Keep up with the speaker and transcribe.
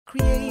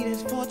created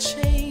for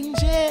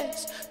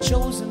changes,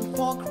 chosen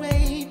for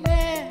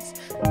greatness.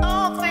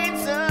 All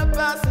things are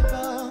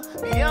possible,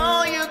 be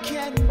all you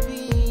can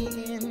be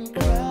in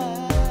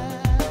Christ.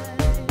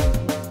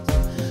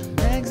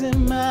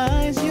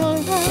 Maximize your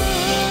life,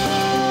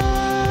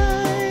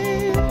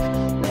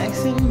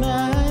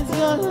 maximize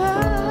your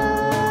life.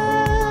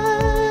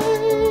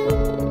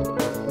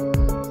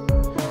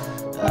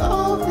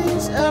 All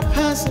things are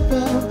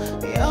possible,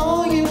 be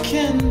all you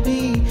can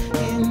be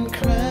in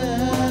Christ.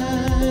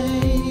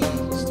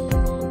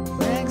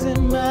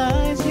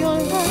 Maximize your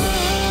life,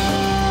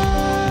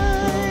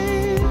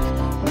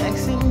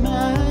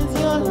 maximize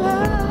your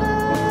life.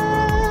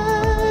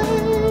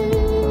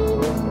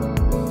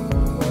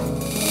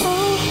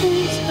 All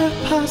things are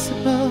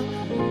possible,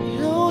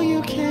 be all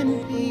you can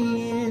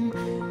be in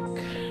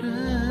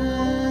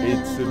Christ.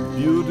 It's a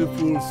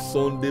beautiful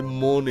Sunday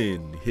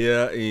morning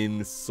here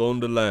in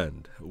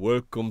Sunderland.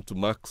 Welcome to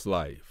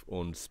Maxlife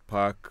on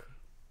Spark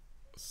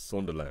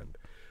Sunderland.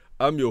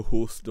 I'm your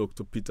host,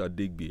 Dr. Peter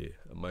Adegbie,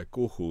 and my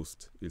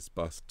co-host is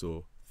Pastor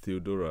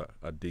Theodora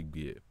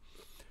Adegbie.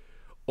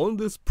 On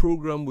this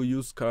program, we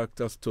use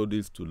character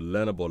studies to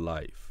learn about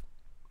life,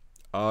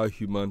 our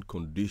human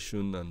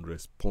condition and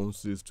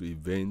responses to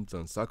events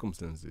and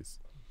circumstances.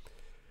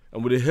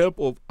 And with the help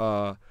of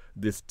our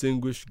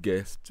distinguished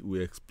guests,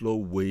 we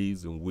explore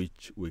ways in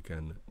which we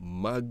can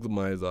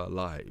maximize our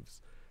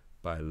lives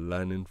by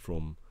learning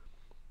from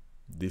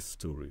these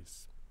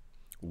stories.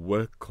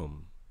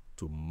 Welcome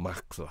to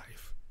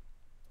Maxlife.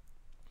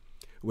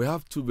 We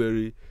have two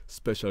very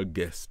special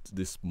guests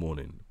this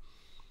morning.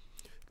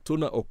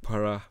 Tona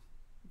Okpara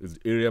is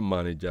the area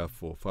manager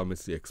for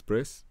Pharmacy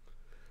Express.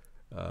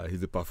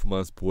 He's a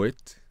performance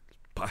poet,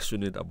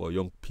 passionate about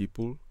young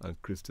people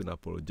and Christian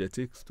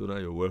apologetics. Tona,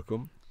 you're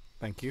welcome.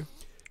 Thank you.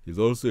 He's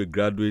also a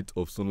graduate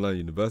of Sunderland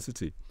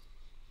University.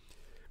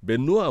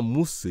 Benoit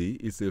Musi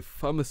is a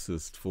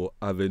pharmacist for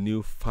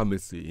Avenue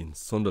Pharmacy in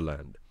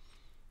Sunderland.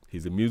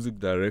 He's a music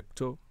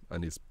director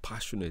and is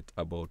passionate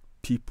about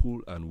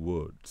people and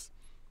words.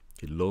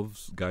 He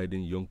loves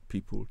guiding young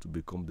people to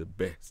become the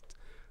best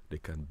they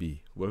can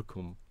be.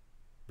 Welcome,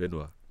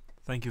 Benoit.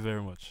 Thank you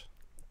very much.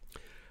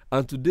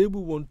 And today we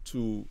want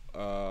to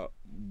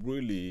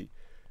really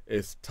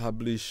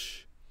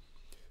establish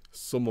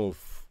some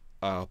of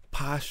our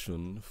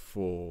passion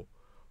for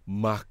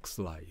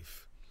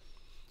Maxlife,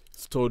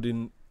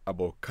 studying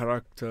about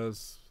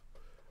characters,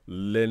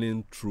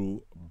 learning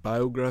through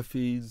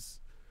biographies,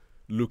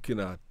 looking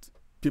at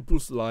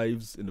people's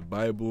lives in the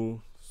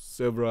Bible.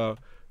 Several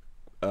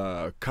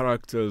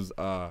characters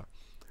are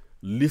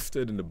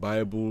listed in the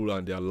Bible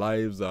and their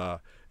lives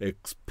are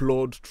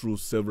explored through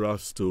several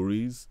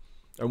stories.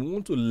 And we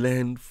want to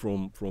learn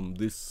from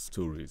these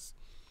stories.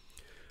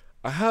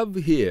 I have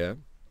here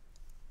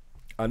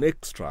an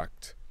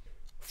extract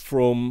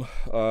from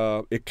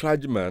a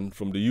clergyman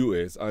from the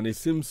US, and it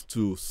seems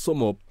to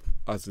sum up,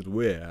 as it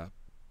were,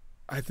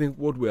 I think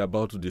what we're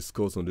about to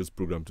discuss on this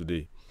program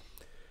today.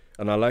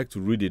 And I like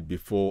to read it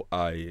before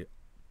I,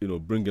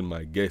 bring in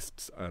my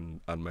guests and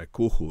my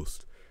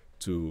co-host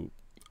to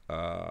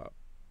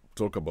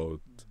talk about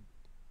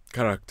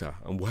character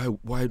and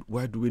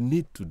why do we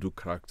need to do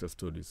character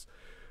studies?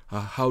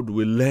 How do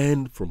we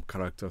learn from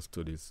character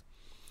studies?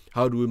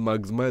 How do we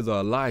maximize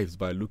our lives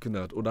by looking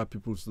at other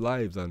people's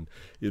lives and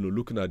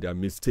looking at their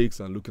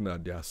mistakes and looking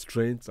at their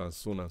strengths and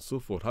so on and so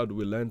forth? How do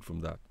we learn from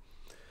that?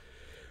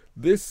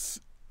 This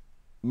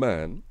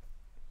man,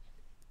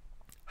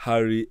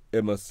 Harry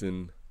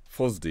Emerson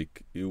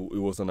Fosdick, he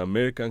was an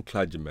American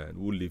clergyman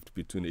who lived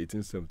between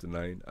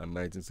 1879 and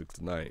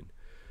 1969.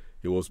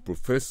 He was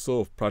professor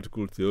of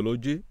practical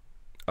theology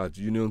at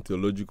Union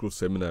Theological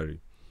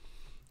Seminary.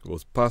 He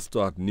was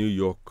pastor at New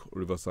York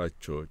Riverside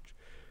Church,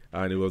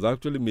 and he was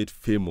actually made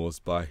famous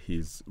by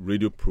his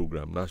radio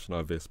program,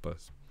 National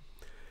Vespers.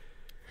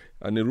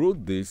 And he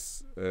wrote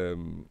this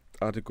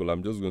article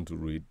I'm just going to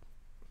read.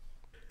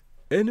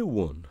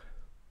 Anyone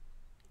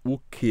who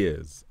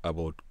cares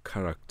about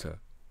character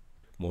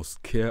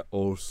must care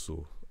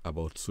also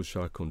about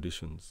social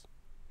conditions.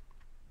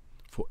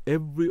 For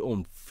every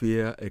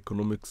unfair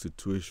economic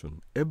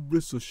situation,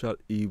 every social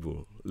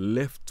evil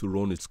left to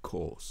run its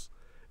course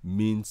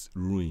means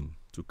ruin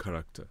to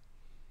character.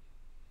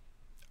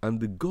 And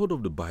the God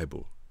of the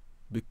Bible,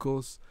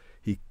 because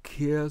he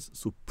cares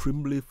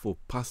supremely for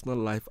personal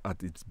life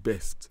at its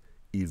best,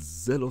 is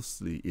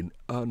zealously in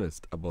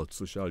earnest about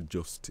social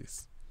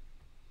justice.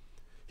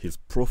 His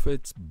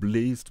prophets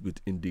blazed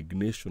with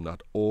indignation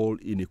at all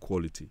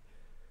inequality.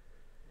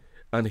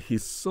 And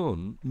his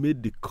Son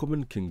made the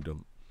coming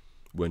kingdom,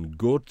 when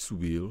God's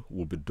will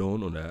be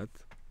done on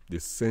earth, the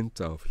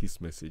center of his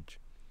message.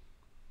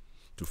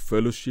 To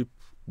fellowship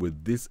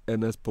with this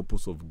earnest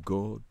purpose of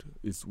God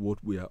is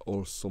what we are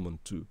all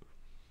summoned to.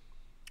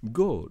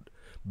 God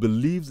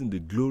believes in the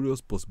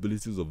glorious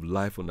possibilities of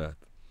life on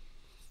earth.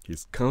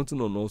 He's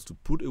counting on us to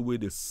put away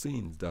the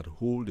sins that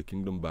hold the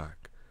kingdom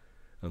back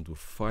and to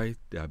fight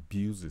the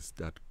abuses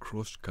that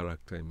crush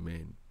character in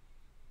men.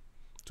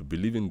 To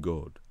believe in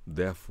God,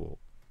 therefore,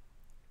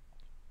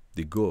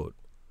 the God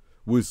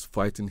who is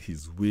fighting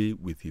his way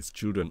with his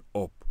children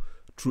up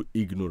through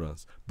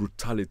ignorance,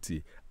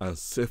 brutality, and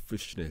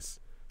selfishness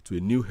to a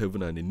new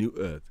heaven and a new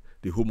earth,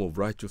 the home of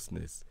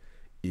righteousness,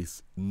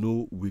 is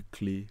no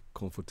weakly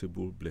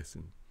comfortable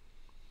blessing.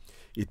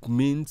 It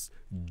means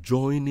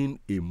joining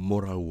a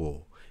moral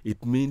war.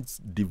 It means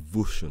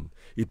devotion.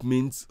 It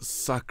means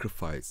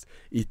sacrifice.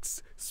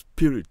 Its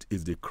spirit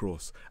is the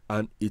cross,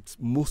 and its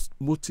most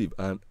motive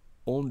and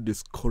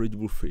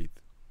undiscourageable faith.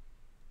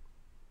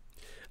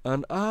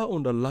 And our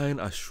underlying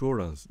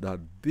assurance that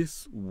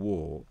this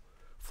war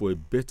for a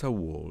better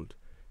world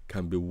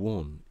can be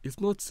won is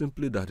not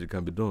simply that it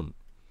can be done,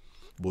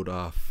 but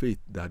our faith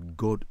that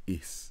God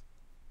is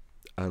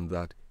and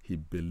that He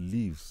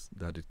believes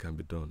that it can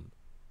be done.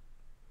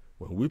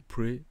 When we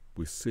pray,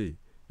 we say,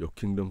 "Your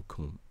kingdom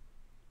come."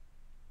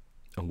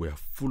 And we are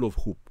full of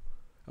hope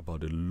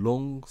about the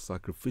long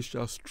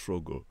sacrificial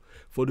struggle,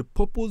 for the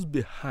purpose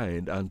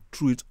behind and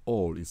through it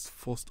all is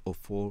first of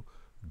all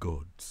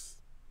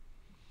God's.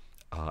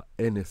 Our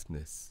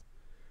earnestness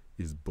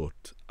is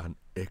but an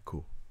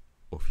echo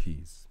of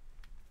His.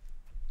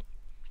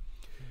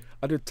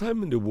 At a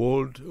time in the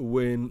world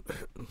when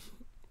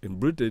in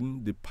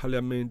Britain the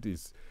parliament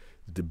is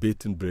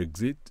debating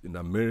Brexit, in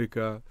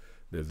America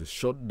there's a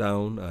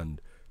shutdown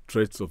and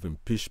threats of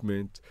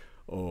impeachment,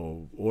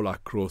 all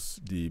across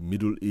the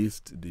Middle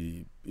East,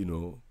 the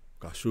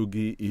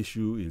Khashoggi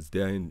issue is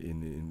there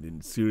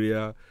in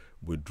Syria,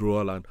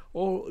 withdrawal, and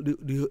all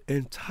the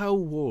entire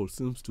world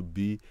seems to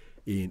be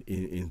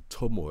in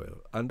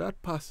turmoil. And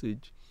that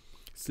passage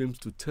seems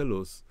to tell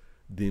us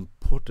the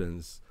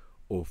importance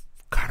of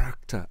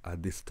character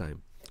at this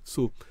time.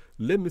 So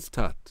let me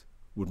start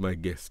with my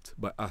guest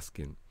by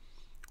asking,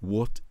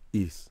 what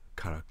is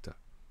character?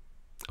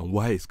 And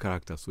why is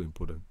character so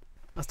important?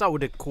 I'll start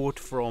with a quote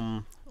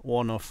from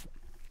one of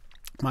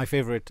my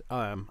favorite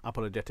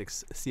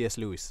apologetics, C.S.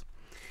 Lewis.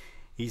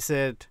 He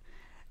said,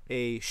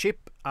 "A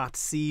ship at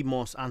sea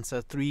must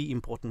answer 3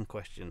 important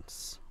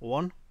questions.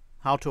 1,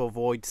 how to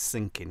avoid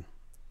sinking.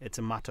 It's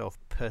a matter of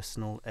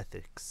personal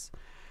ethics.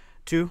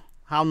 2,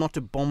 how not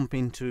to bump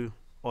into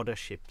other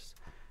ships.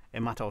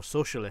 A matter of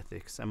social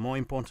ethics. And more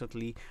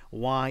importantly,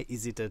 why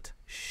is it at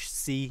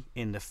sea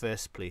in the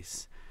first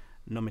place?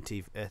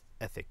 Normative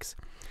ethics."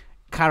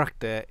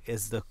 Character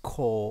is the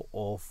core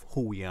of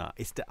who we are.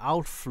 It's the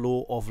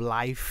outflow of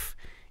life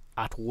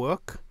at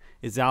work.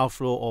 It's the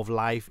outflow of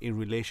life in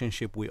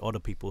relationship with other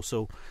people.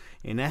 So,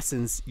 in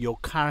essence, your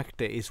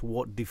character is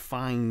what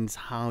defines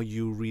how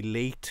you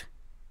relate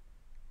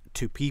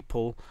to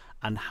people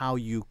and how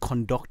you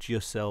conduct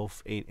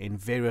yourself in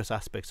various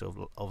aspects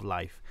of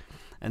life.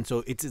 And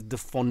so, it is the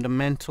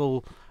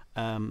fundamental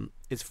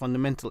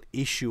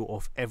issue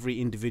of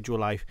every individual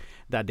life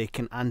that they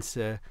can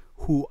answer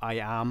who I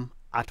am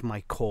at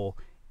my core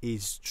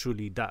is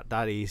truly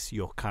that is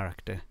your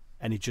character,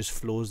 and it just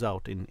flows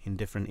out in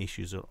different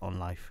issues on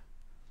life.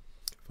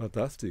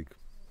 Fantastic.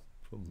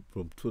 From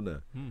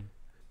Tona.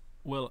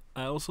 Well,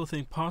 I also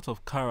think part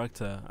of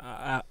character,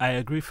 I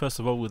agree first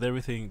of all with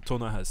everything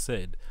Tona has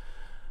said,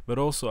 but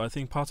also I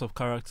think part of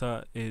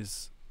character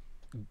is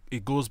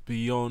it goes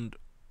beyond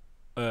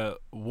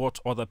what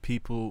other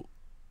people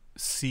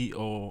see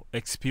or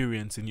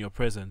experience in your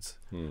presence.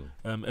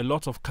 A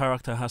lot of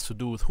character has to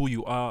do with who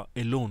you are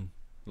alone,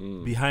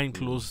 behind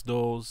closed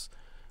doors,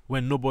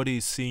 when nobody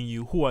is seeing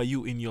you. Who are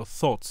you in your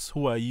thoughts?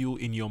 Who are you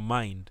in your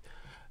mind?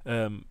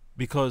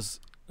 Because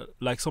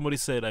like somebody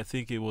said, I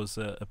think it was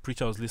a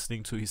preacher I was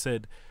listening to, he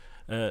said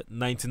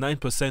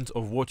 99%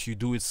 of what you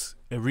do is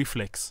a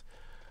reflex.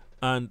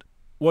 And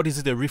what is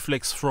it a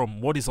reflex from?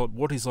 What is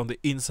on the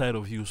inside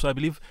of you? So I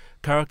believe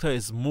character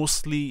is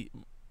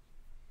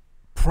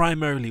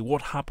primarily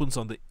what happens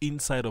on the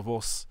inside of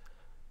us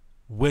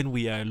when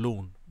we are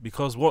alone,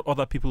 because what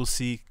other people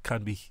see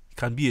can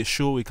be a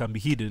show, it can be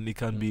hidden, it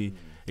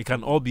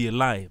can all be a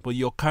lie. But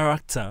your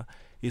character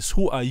is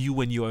who are you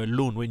when you are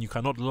alone, when you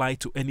cannot lie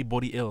to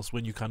anybody else,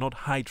 when you cannot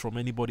hide from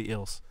anybody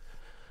else.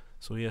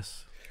 So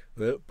yes.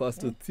 Well,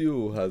 Pastor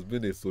Theo has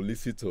been a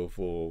solicitor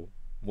for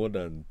more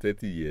than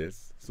 30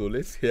 years. So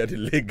let's hear the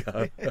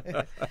legal,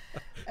 if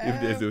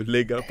there's a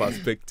legal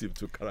perspective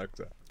to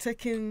character.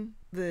 Taking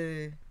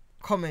the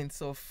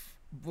comments of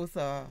both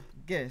our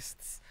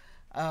guests,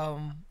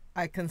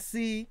 I can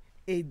see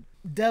a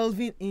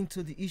delving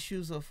into the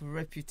issues of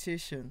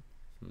reputation,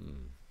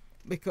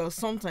 because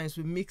sometimes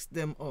we mix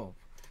them up.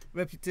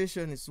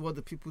 Reputation is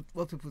what people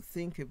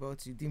think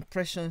about you, the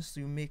impressions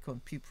you make on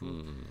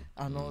people,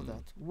 and all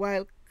that.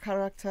 While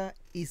character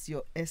is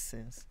your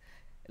essence,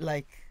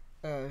 like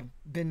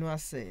Benoit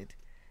said,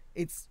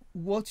 it's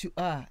what you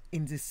are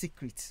in the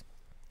secret.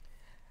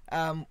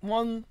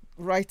 One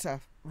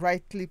writer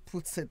rightly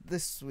puts it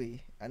this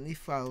way, and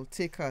if I'll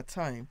take our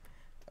time,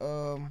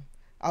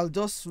 I'll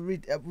just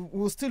read.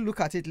 We'll still look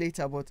at it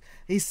later, but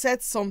he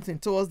said something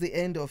towards the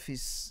end of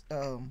his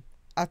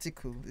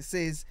article. It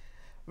says,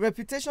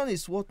 "Reputation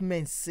is what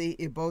men say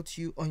about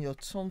you on your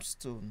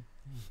tombstone.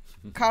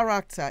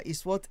 Character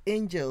is what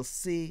angels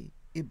say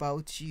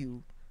about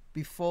you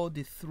before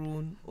the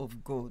throne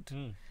of God."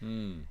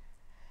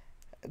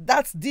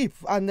 that's deep,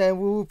 and then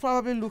we will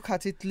probably look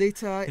at it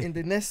later in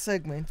the next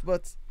segment.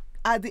 But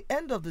at the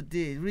end of the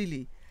day,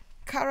 really,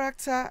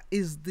 character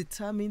is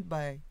determined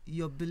by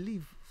your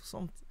belief.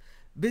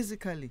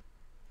 Basically,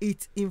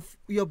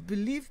 your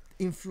belief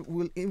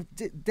will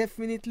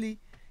definitely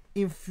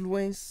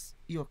influence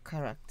your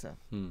character.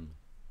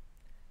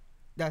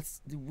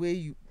 That's the way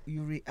you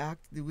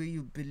react, the way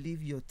you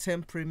believe, your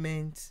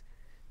temperament,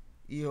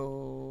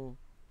 your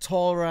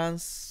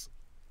tolerance,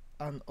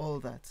 and all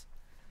that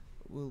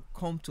will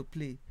come to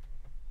play.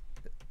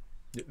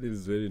 This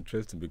is very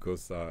interesting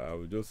because I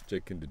was just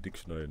checking the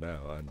dictionary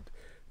now, and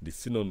the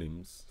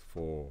synonyms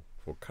for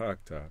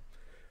character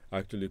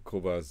actually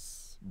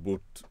covers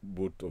both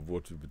of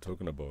what we've been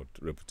talking about,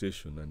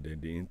 reputation, and then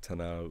the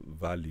internal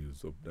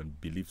values and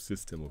belief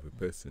system of a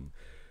person.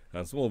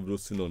 And some of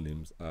those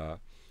synonyms are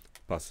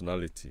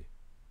personality,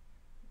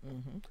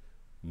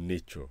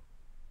 nature.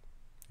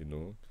 You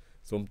know,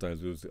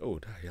 sometimes we'll say, "Oh,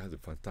 he has a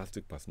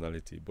fantastic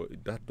personality," but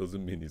that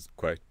doesn't mean he's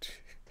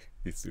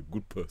he's a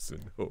good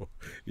person, or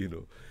you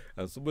know.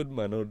 And somebody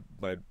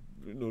might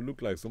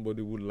look like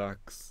somebody who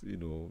lacks,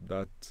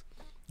 that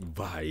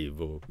vibe,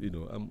 or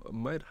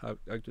might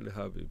actually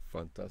have a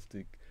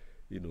fantastic,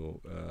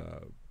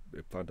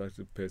 a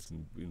fantastic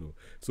person,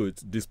 So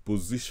it's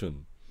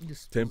disposition.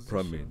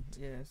 Temperament,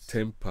 yes.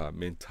 Temper,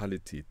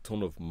 mentality,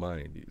 tone of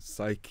mind,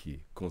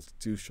 psyche,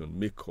 constitution,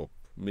 makeup,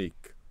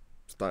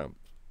 stamp,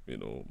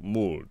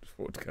 mold,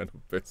 what kind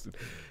of person.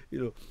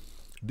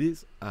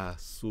 These are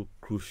so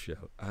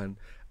crucial, and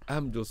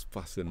I'm just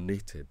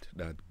fascinated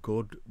that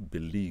God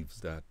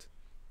believes that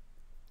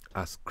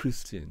as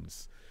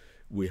Christians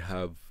we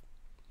have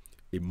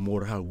a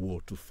moral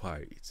war to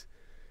fight,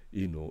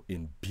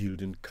 in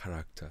building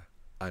character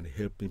and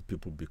helping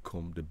people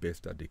become the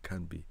best that they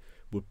can be.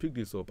 We'll pick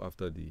this up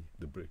after the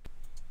break.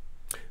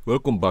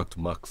 Welcome back to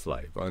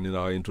Maxlife. And in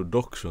our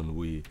introduction,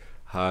 we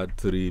had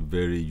 3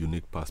 very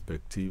unique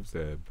perspectives.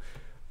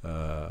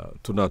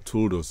 Tona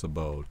told us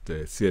about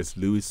C.S.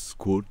 Lewis'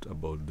 quote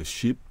about the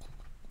ship,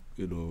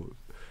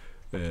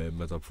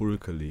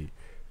 metaphorically,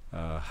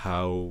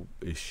 how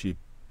a ship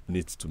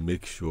needs to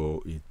make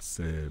sure it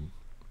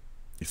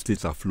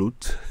stays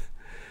afloat,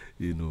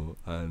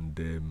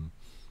 and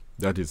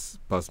that is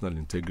personal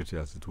integrity,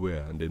 as it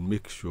were, and then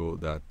make sure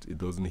that it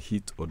doesn't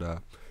hit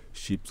other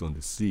ships on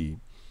the sea,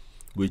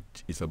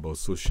 which is about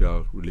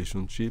social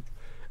relationship,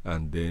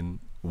 and then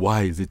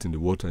why is it in the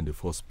water in the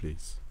first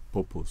place?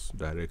 Purpose,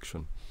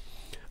 direction.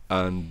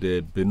 And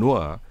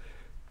Benoit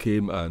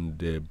came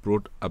and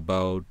brought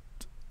about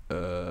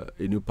a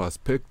new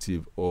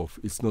perspective of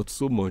it's not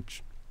so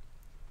much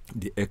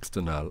the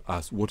external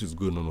as what is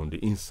going on the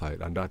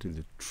inside, and that is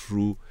the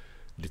true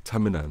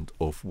determinant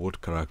of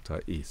what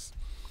character is.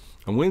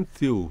 And when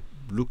Theo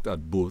looked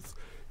at both,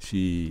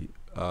 she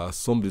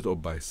summed it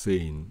up by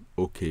saying,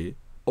 okay,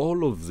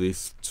 all of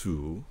these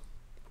two,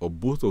 or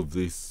both of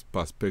these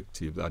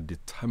perspectives, are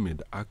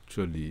determined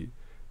actually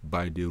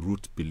by the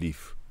root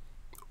belief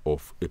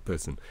of a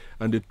person.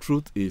 And the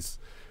truth is,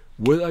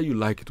 whether you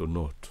like it or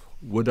not,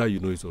 whether you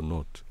know it or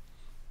not,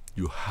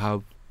 you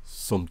have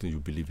something you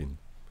believe in.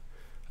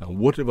 And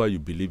whatever you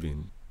believe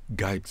in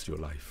guides your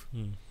life.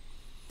 And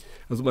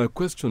so my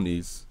question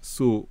is,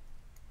 so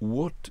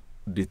what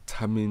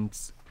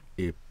determines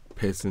a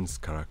person's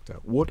character?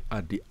 What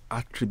are the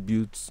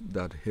attributes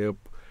that help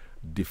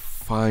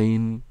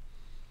define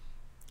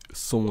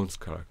someone's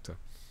character?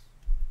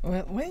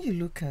 Well, when you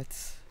look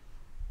at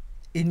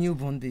a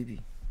newborn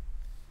baby,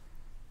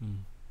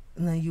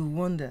 now you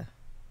wonder,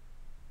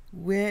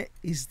 where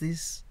is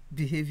this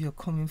behavior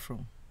coming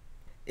from?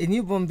 A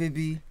newborn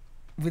baby,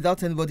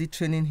 without anybody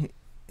training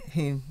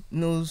him,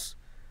 knows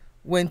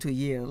when to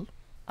yell,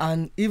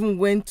 and even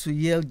when to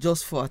yell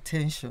just for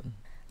attention.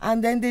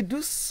 And then they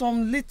do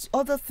some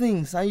other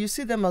things, and you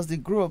see them as they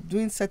grow up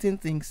doing certain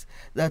things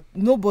that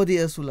nobody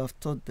else will have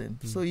taught them.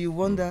 So you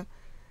wonder,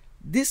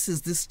 this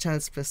is this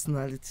child's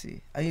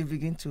personality, and you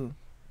begin to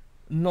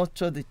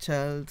nurture the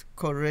child,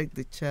 correct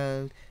the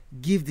child,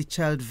 give the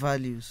child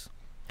values.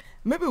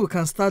 Maybe we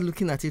can start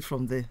looking at it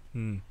from there.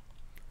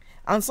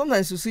 And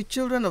sometimes you see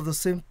children of the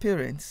same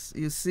parents.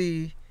 You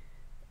see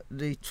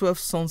the 12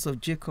 sons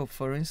of Jacob,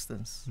 for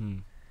instance.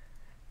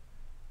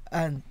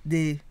 And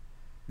they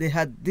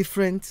had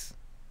different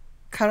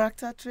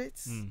character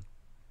traits.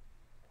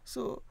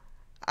 So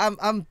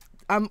I'm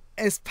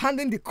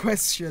expanding the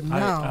question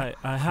now.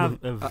 I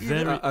have a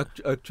very...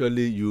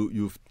 Actually,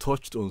 you've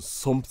touched on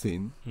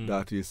something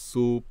that is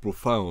so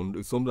profound.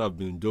 It's something I've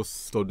been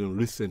just studying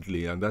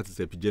recently, and that is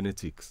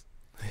epigenetics.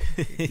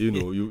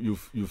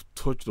 You've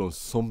touched on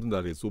something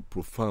that is so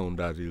profound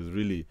that is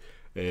really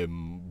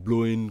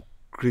blowing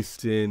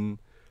Christian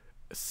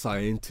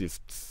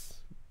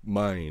scientists'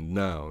 mind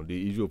now,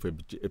 the issue of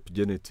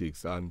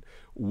epigenetics and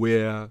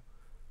where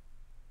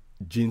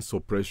gene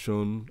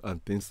suppression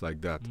and things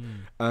like that.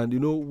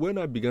 And when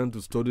I began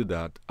to study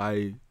that,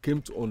 I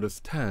came to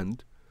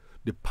understand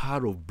the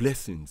power of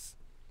blessings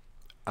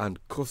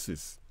and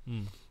curses.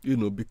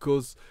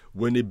 Because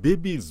when a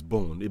baby is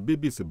born, a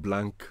baby is a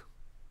blank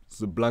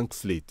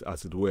slate,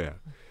 as it were.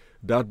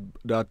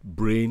 that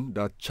brain,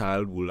 that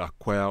child will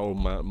acquire all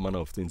manner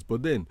of things.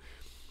 But then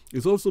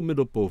it's also made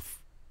up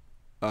of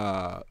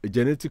a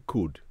genetic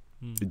code,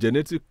 a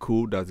genetic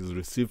code that is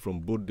received from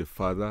both the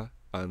father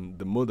and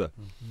the mother.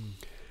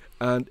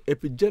 And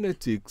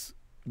epigenetics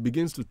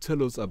begins to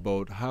tell us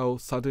about how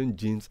certain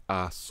genes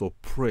are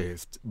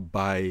suppressed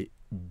by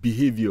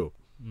behavior.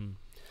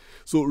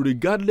 So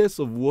regardless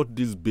of what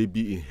this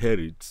baby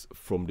inherits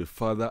from the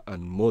father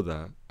and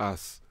mother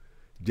as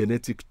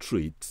genetic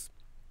traits,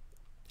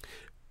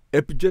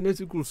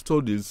 epigenetical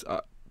studies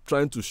are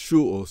trying to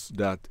show us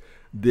that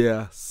there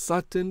are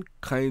certain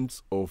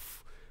kinds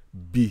of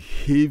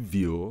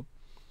behavior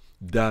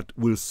that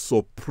will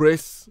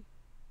suppress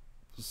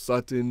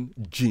certain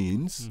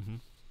genes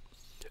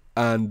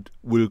and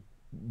will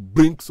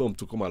bring some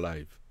to come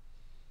alive.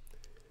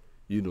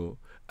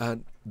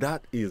 And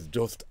that is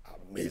just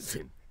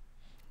amazing.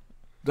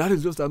 That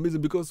is just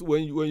amazing, because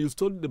when you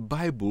study the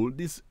Bible,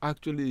 this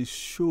actually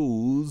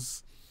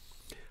shows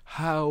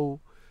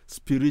how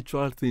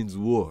spiritual things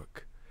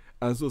work.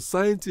 And so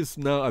scientists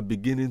now are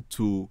beginning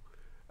to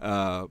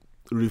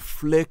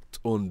reflect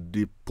on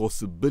the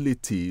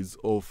possibilities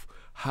of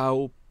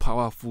how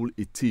powerful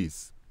it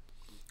is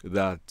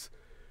that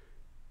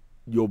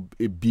your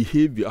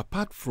behavior,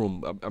 apart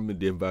from,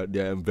 there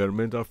are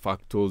environmental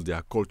factors, there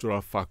are cultural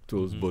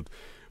factors, but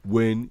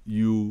when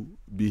you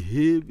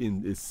behave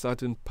in a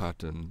certain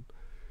pattern,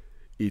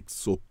 it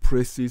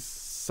suppresses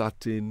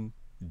certain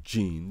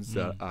genes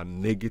that are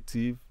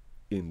negative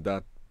in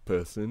that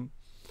person,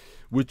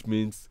 which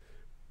means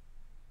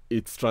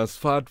it's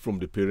transferred from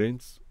the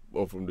parents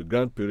or from the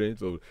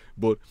grandparents,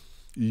 but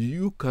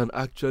you can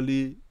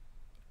actually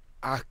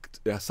act.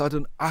 There are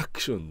certain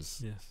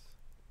actions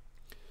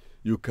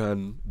you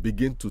can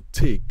begin to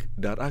take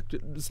that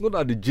actually, it's not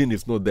that the gene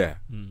is not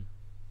there,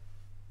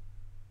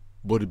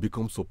 but it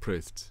becomes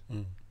suppressed.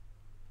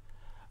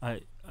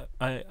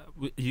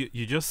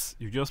 You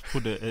just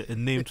put a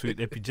name to it,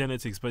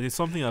 epigenetics, but it's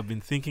something I've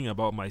been thinking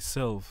about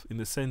myself, in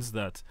the sense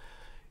that,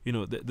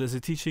 there's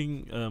a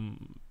teaching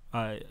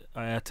I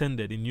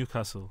attended in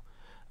Newcastle,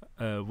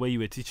 where you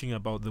were teaching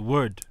about the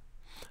word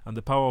and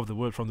the power of the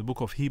word from the book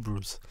of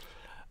Hebrews.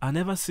 And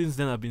ever since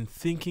then, I've been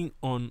thinking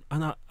on,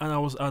 and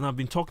I've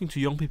been talking to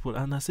young people,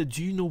 and I said,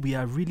 do you know we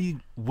are really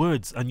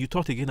words? And you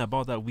talked again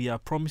about that we are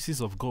promises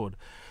of God.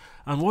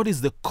 And what is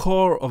the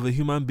core of a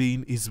human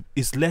being is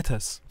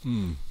letters.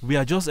 We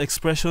are just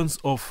expressions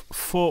of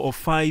 4 or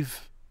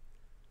 5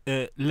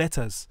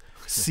 letters.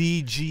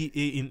 C, G,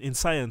 A in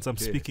science, I'm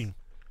speaking.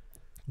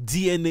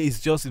 DNA is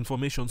just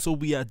information. So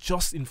we are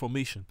just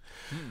information.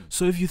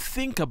 So if you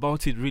think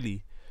about it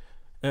really,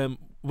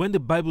 when the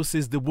Bible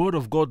says the word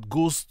of God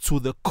goes to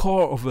the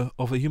core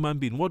of a human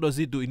being, what does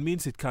it do? It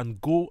means it can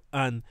go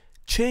and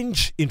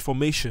change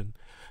information,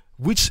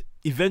 which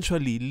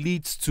eventually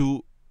leads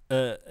to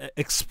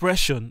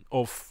expression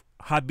of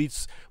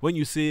habits. When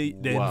you say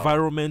the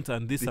environment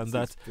and this and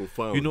that,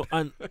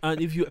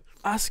 and if you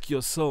ask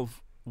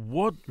yourself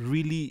what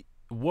really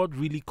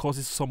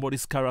causes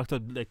somebody's character,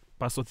 like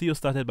Pastor Theo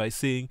started by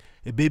saying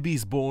a baby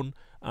is born,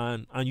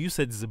 and you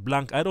said it's a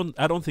blank. I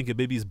don't think a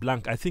baby is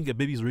blank. I think a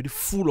baby is already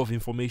full of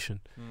information.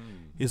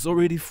 It's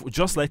already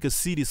just like a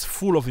seed is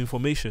full of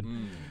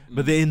information.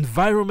 But the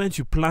environment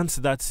you plant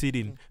that seed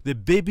in, the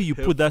baby you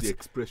put that,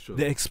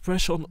 the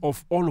expression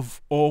of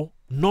all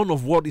none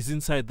of what is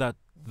inside that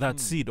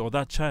seed or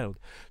that child.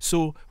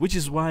 So, which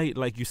is why,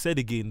 like you said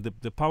again,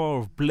 the power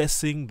of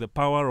blessing, the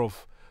power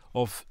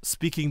of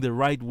speaking the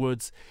right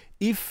words.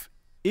 If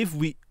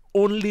we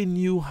only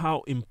knew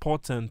how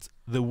important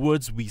the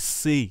words we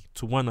say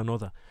to one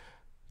another,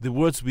 the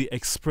words we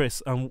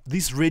express, and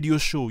this radio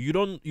show, you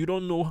don't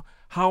know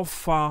how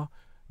far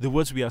the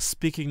words we are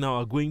speaking now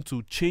are going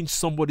to change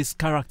somebody's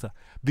character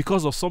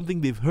because of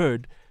something they've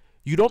heard.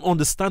 You don't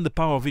understand the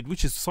power of it,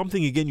 which is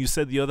something, again, you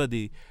said the other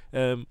day.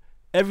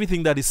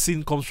 Everything that is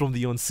seen comes from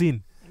the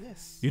unseen.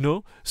 Yes.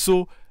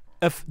 So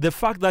the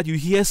fact that you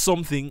hear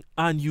something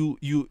and you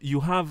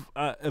have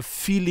a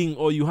feeling,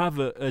 or you have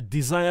a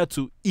desire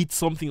to eat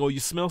something, or you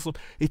smell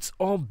something, it's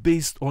all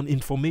based on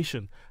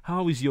information.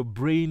 How is your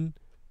brain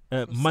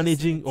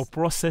managing or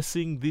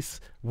processing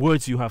these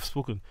words you have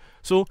spoken?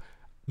 So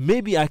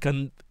maybe I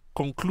can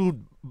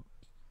conclude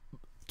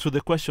to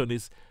the question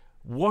is,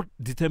 what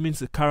determines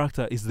the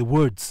character is the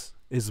words.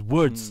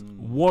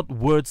 What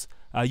words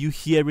are you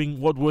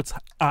hearing? What words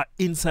are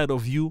inside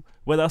of you,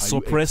 whether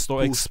suppressed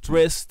or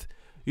expressed?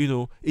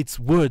 It's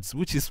words,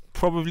 which is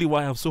probably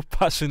why I'm so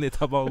passionate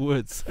about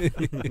words.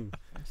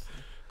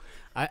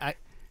 I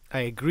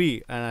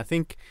agree, and I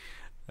think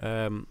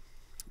the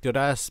other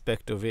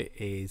aspect of it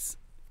is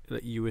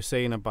that you were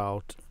saying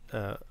about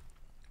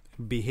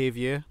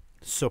behavior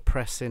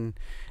suppressing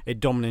a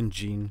dominant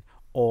gene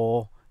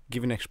or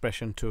giving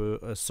expression to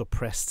a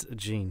suppressed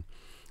gene.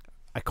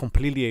 I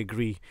completely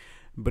agree,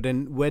 but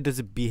then where does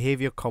the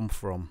behavior come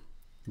from?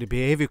 The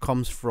behavior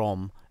comes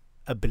from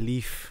a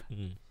belief.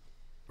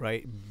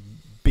 right?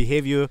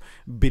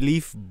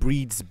 Belief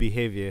breeds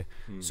behavior.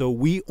 So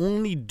we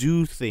only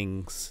do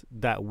things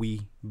that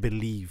we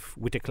believe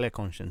with a clear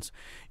conscience.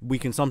 We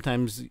can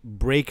sometimes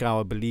break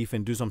our belief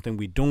and do something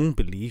we don't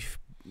believe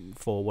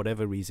for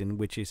whatever reason,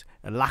 which is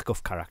a lack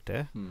of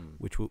character,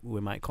 which we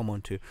might come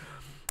on to.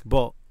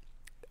 But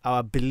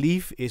our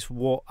belief is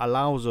what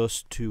allows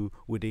us to,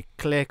 with a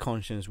clear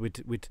conscience,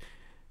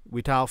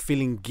 without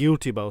feeling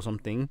guilty about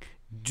something,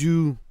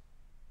 do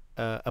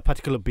a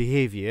particular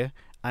behavior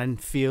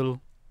and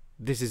feel,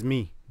 this is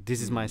me,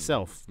 this is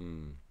myself.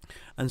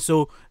 And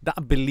so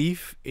that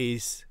belief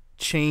is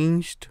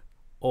changed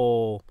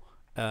or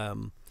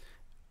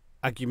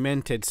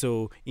augmented,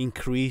 so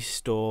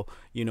increased, or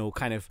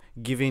kind of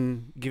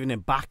given a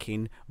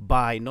backing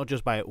by not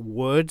just by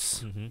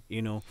words,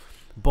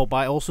 but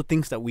by also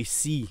things that we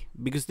see,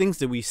 because things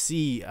that we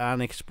see are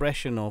an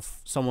expression of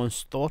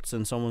someone's thoughts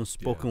and someone's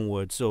spoken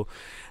words. So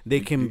they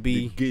can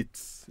be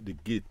the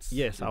gates.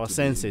 Yes, our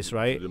senses,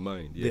 right? The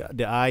mind,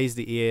 the eyes,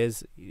 the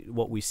ears,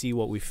 what we see,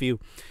 what we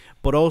feel.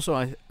 But also,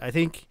 I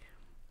think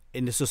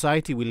in the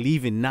society we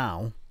live in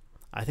now,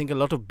 I think a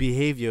lot of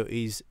behavior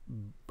is,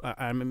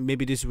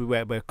 maybe this is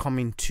where we're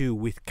coming to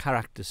with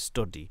character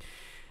study,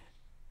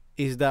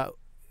 is that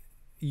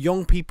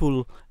young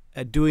people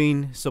are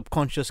doing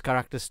subconscious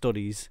character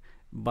studies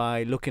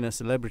by looking at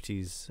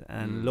celebrities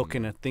and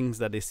looking at things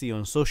that they see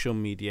on social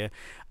media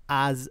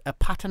as a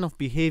pattern of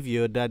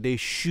behavior that they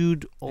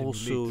should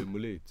also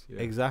emulate.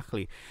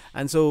 Exactly.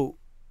 And so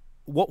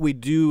what we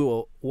do,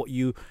 or what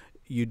you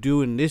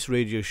do in this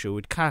radio show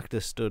with character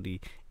study,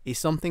 is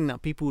something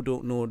that people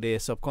don't know they're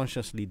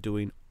subconsciously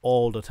doing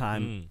all the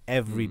time,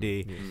 every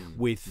day,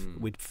 with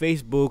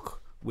Facebook,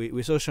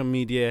 with social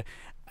media,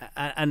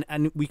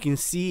 and we can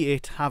see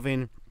it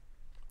having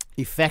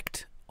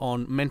effect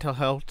on mental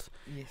health.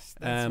 Yes,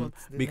 that's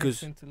what's the next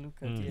thing to look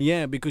at.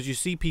 Yeah, because you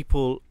see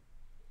people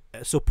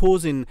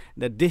supposing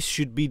that this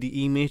should be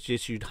the image they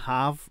should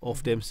have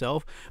of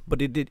themselves,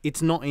 but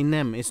it's not in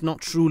them. It's not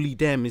truly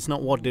them. It's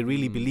not what they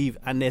really believe,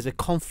 and there's a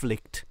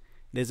conflict.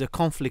 There's a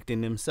conflict in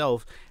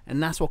themselves,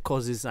 and that's what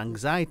causes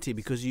anxiety,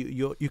 because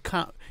you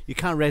can't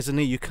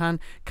resonate. You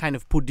can't kind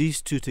of put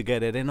these two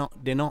together. They're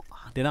not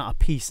at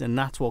peace, and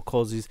that's what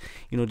causes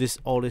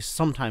all this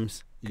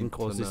sometimes can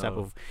cause this type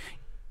of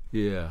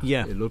a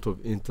lot of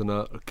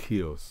internal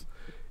chaos.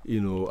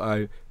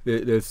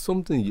 There's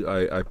something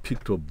I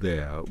picked up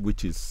there,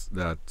 which is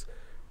that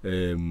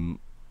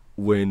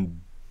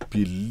when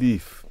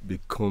belief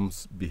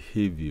becomes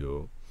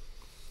behavior,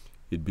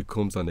 it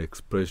becomes an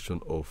expression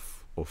of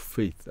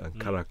faith and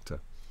character,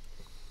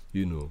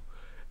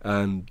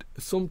 and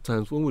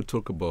sometimes when we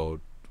talk about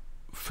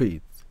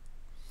faith,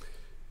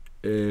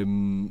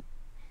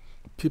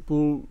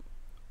 people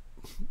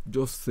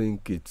just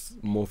think it's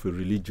more of a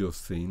religious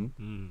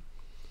thing,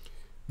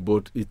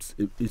 but it's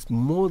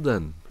more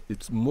than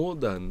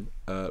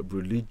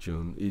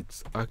religion.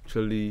 It's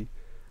actually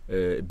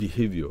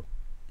behavior,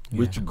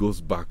 which goes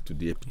back to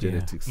the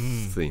epigenetics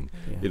thing,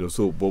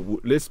 So, but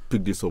let's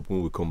pick this up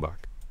when we come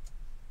back.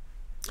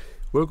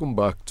 Welcome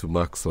back to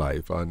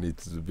Maxlife, and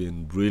it's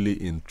been really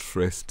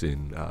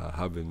interesting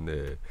having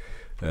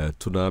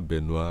Tona,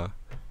 Benoit,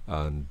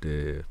 and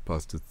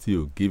Pastor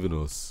Theo giving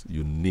us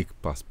unique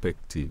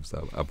perspectives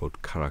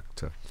about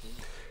character.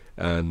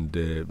 And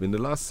in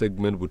the last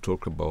segment, we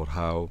talked about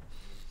how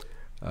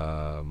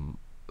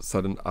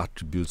certain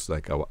attributes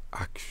like our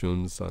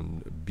actions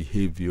and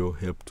behavior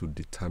help to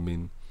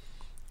determine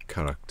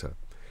character.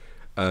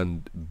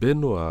 And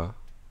Benoit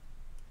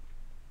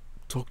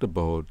talked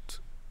about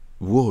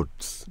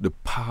words, the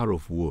power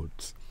of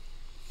words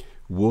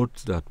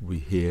that we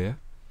hear,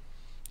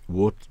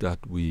 words that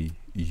we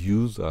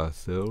use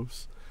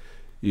ourselves,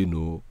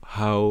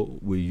 how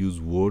we use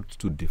words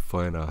to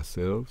define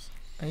ourselves.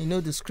 And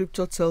the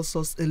scripture tells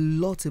us a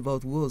lot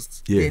about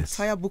words. Yes. The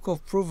entire book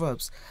of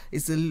Proverbs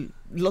is a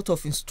lot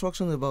of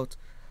instruction about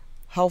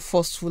how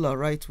forceful are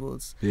right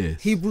words.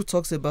 Yes. Hebrew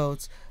talks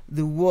about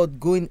the word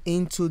going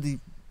into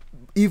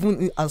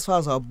even as far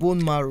as our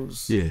bone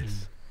marrows.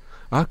 Yes.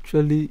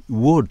 Actually,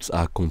 words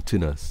are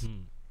containers.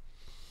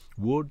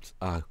 Words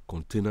are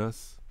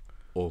containers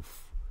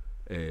of,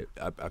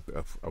 I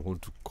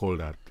want to call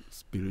that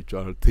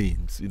spiritual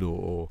things,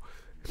 or,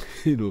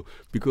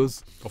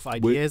 because of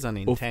ideas and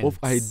intents.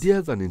 Of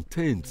ideas and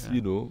intents,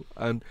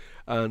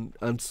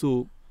 and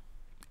so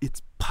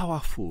it's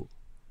powerful.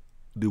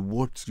 The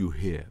words you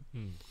hear,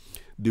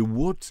 the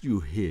words you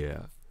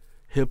hear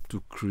help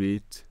to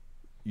create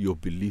your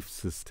belief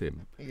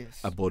system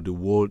about the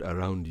world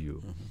around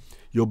you.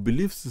 Your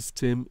belief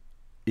system,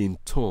 in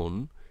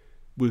turn,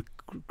 will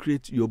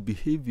create your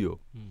behavior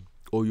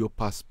or your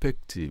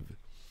perspective.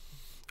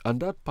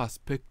 And that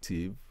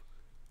perspective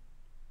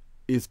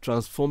is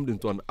transformed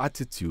into an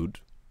attitude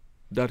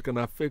that can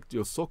affect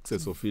your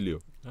success or failure.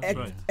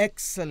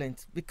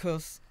 Excellent.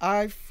 Because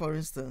for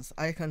instance,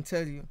 I can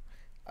tell you,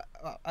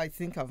 I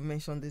think I've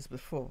mentioned this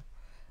before.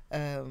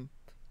 I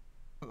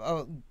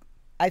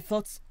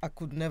thought I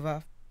could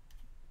never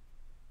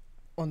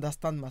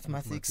understand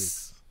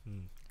mathematics.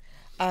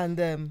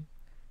 And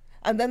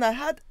And then I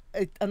had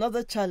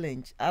another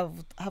challenge.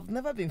 I've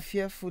never been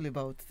fearful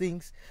about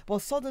things, but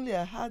suddenly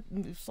I had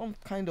some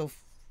kind of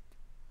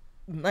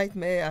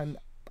nightmare and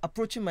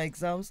approaching my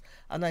exams,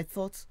 and I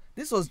thought,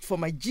 this was for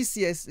my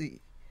GCSE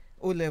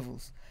O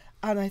levels,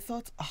 and I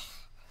thought,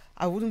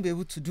 I wouldn't be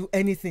able to do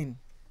anything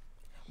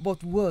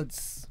but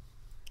words.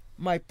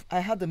 I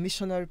had a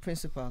missionary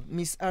principal,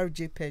 Miss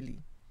R.J.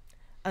 Pelly,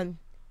 and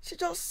she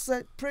just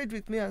prayed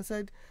with me and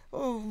said,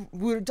 oh,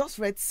 we just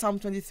read Psalm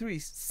 23,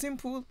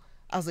 simple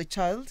as a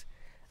child,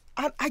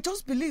 and I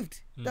just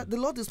believed that the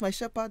Lord is my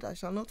shepherd, I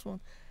shall not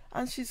want.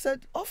 And she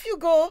said, off you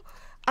go.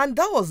 And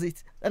that was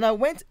it. And I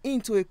went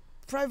into a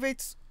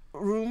private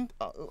room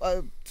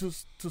to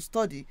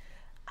study,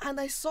 and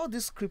I saw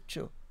this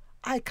scripture: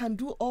 I can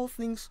do all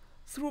things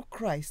through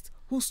Christ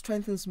who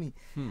strengthens me.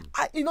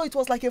 It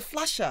was like a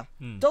flasher,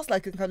 just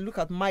like you can look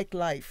at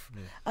Maxlife,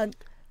 and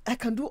I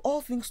can do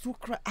all things through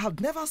Christ. I've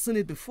never seen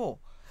it before,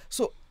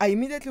 so I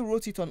immediately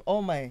wrote it on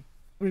all my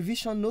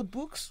revision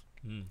notebooks,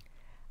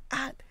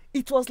 and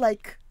it was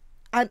like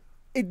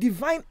a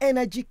divine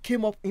energy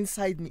came up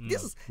inside me.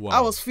 I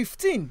was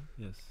 15.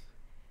 Yes.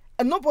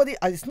 And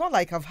it's not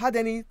like I've had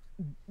any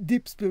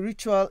deep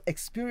spiritual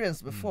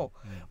experience before,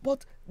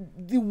 but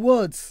the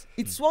words,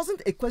 it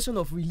wasn't a question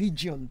of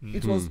religion.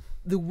 It was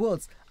the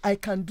words: I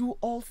can do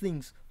all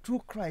things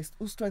through Christ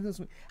who strengthens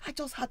me. I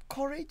just had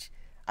courage.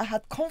 I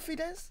had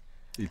confidence.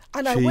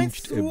 I went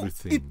through.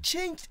 Everything. It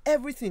changed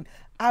everything.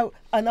 It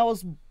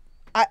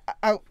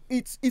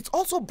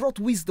also brought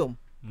wisdom.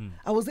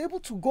 I was able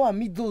to go and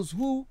meet those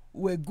who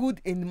were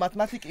good in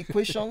mathematical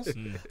equations.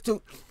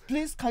 So,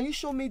 please, can you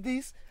show me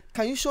this?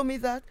 Can you show me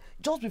that?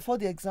 Just before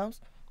the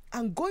exams.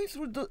 And going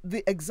through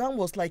the exam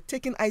was like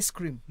taking ice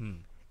cream.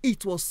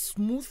 It was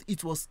smooth.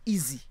 It was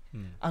easy.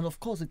 And of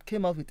course, it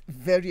came out with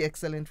very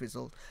excellent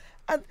results.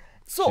 And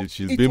so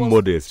she's been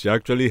modest. She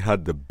actually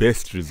had the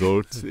best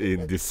results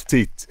in the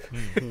state.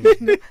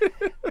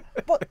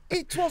 But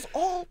it was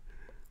all,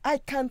 I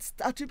can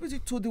attribute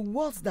it to the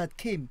words that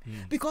came,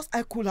 because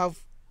I could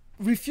have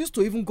refused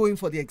to even go in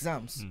for the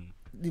exams.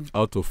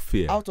 Out of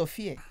fear.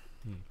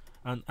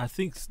 And I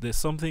think there's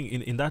something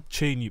in that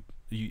chain you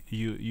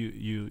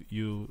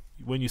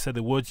when you said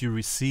the words you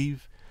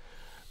receive,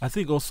 I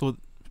think also,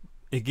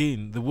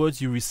 again, the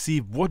words you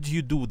receive, what do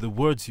you do with the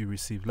words you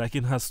receive? Like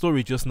in her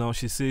story just now,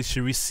 she says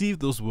she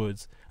received those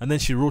words and then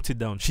she wrote it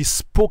down. She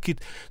spoke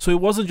it. So it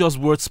wasn't just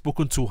words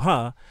spoken to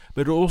her,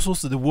 but also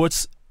the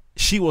words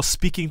she was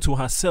speaking to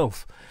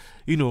herself,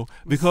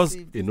 because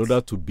in order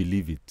to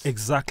believe it.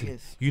 Exactly.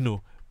 Yes.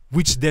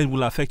 Which then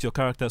will affect your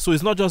character. So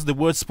it's not just the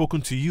words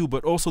spoken to you,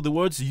 but also the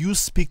words you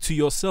speak to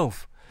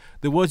yourself.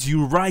 The words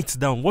you write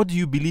down. What do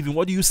you believe in?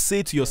 What do you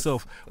say to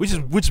yourself?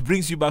 Which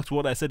brings you back to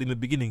what I said in the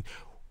beginning.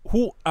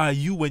 Who are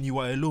you when you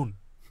are alone?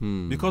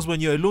 Because when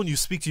you're alone, you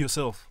speak to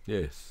yourself.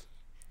 Yes.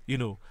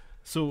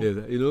 So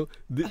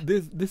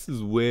this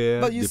is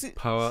where the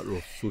power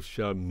of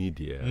social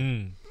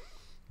media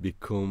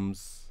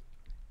becomes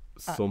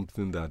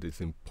something that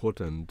is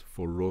important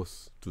for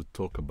us to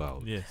talk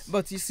about. Yes.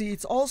 But you see,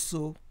 it's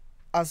also,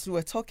 as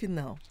we're talking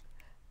now,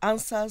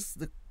 answers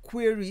the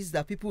queries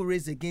that people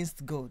raise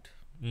against God.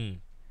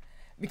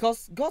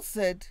 Because God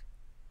said,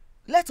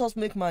 let us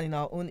make man in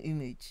our own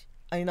image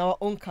and in our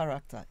own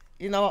character,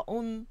 in our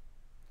own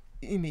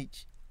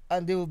image,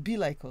 and they will be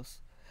like us.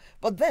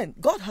 But then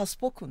God has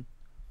spoken.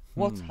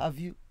 What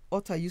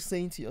are you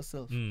saying to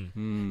yourself?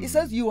 He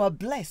says you are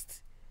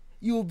blessed.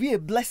 You will be a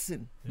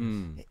blessing.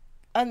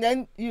 And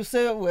then you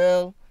say,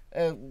 well,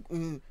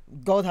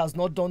 God has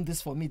not done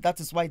this for me. That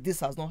is why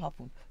this has not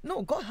happened.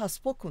 No, God has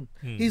spoken.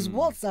 His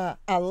words are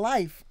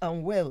alive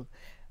and well.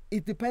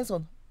 It depends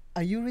on,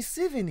 are you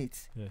receiving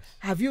it? Yes.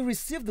 Have you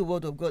received the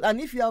word of God?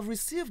 And if you have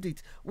received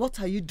it, what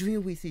are you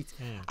doing with it?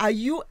 Are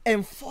you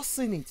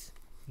enforcing it?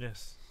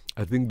 Yes.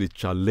 I think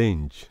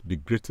the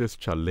greatest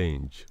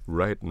challenge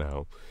right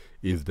now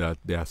is that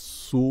there are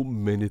so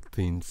many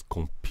things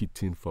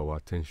competing for our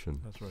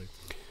attention. That's right.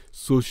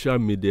 Social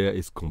media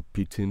is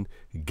competing,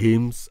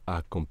 games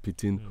are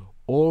competing,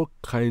 all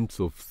kinds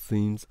of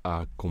things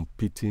are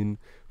competing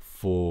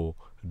for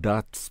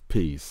that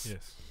space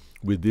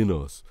within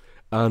us.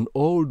 And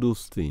all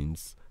those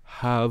things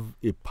have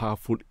a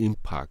powerful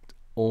impact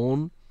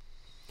on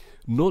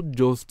not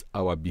just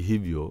our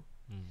behavior,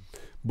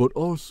 but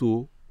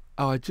also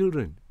our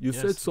children. You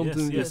said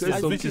something. You said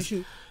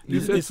something. You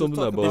said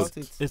something about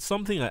it. It's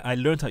something I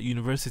learned at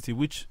university,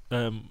 which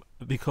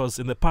because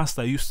in the past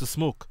I used to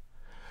smoke,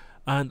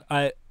 and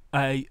I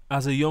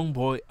as a young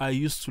boy I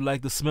used to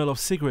like the smell of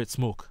cigarette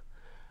smoke,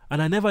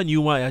 and I never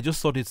knew why. I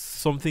just thought it's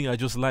something I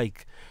just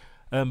like.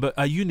 But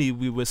at uni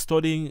we were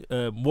studying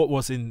what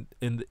was in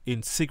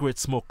cigarette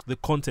smoke, the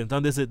content,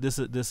 and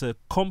there's a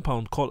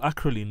compound called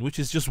acrolein, which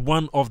is just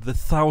one of the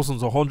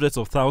thousands or hundreds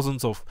of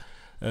thousands of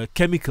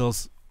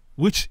chemicals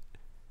which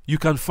you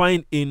can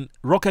find in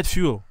rocket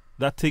fuel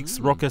that takes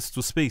rockets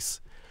to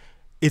space.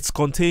 It's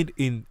contained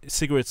in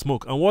cigarette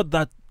smoke, and what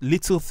that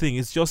little thing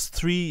is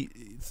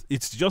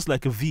it's just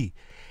like a V.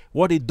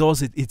 What it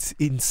does, it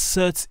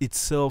inserts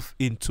itself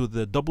into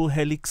the double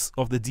helix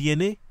of the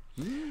DNA,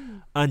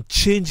 and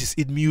changes,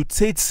 it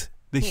mutates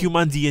the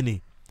human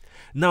DNA.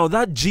 Now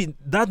that gene,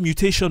 that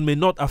mutation may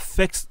not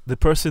affect the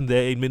person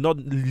there, it may not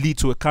lead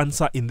to a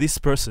cancer in this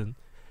person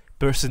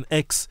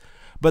X,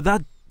 but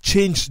that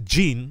changed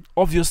gene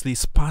obviously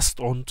is passed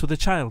on to the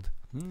child.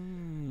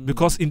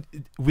 Because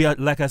we are,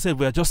 like I said,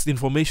 we are just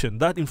information.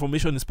 That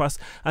information is passed,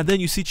 and then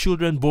you see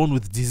children born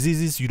with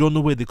diseases, you don't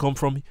know where they come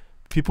from.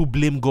 People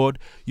blame God.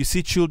 You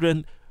see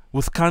children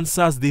with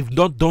cancers, they've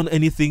not done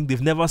anything,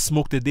 they've never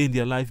smoked a day in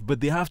their life,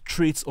 but they have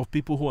traits of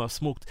people who have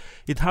smoked.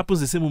 It happens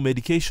the same with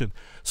medication.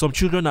 Some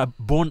children are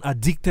born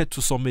addicted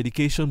to some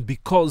medication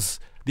because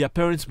their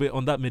parents were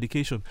on that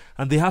medication,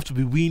 and they have to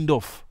be weaned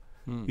off.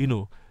 You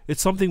know,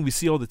 it's something we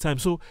see all the time.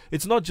 So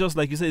it's not just,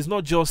 like you said, it's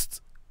not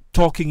just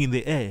talking in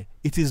the air.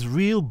 It is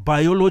real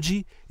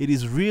biology. It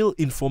is real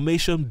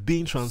information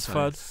being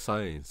transferred.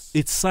 Science.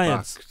 It's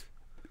science. Fact.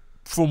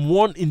 From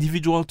one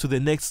individual to the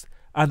next,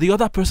 and the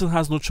other person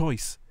has no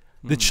choice.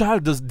 The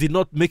child did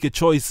not make a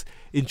choice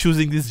in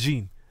choosing this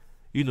gene.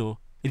 You know,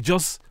 it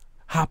just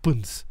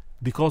happens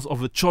because of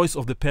the choice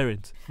of the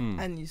parent.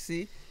 And you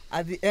see,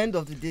 at the end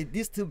of the day,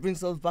 this still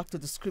brings us back to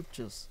the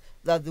scriptures,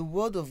 that the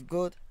word of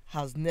God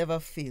has never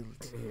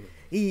failed.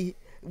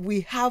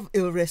 We have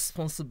a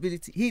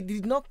responsibility. He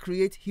did not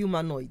create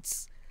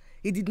humanoids.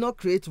 He did not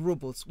create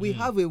robots. We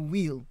have a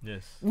will,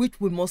 which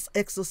we must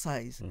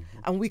exercise.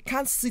 And we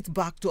can't sit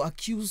back to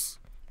accuse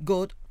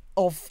God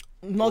of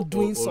not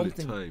doing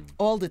something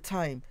all the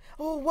time.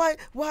 Oh,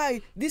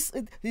 why this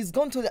he's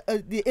gone to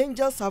the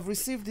angels have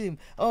received him,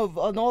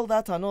 and all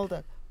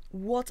that.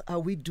 What are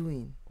we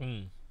doing?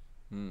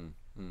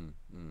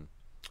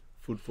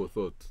 Food for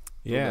thought.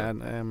 Yeah,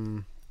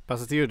 and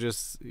Pastor Theo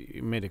just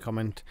made a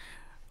comment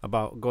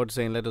about God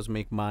saying, "Let us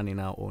make man in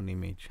our own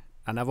image."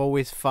 And I've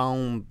always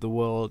found the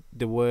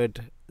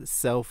word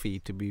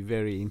selfie to be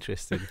very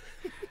interesting.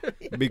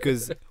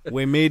 Because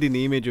we're made in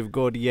the image of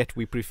God, yet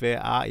we prefer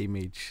our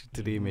image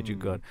to the image of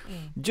God.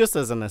 Just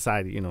as an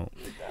aside, you know.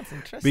 That's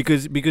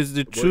interesting. Because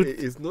the truth,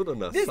 it's not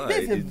an aside.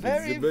 This is a it's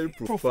very a very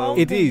profound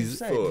it thing you is.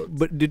 said.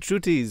 But the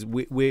truth is,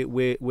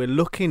 we're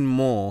looking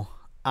more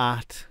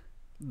at,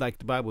 like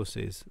the Bible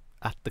says,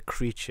 at the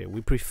creature.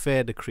 We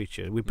prefer the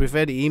creature. We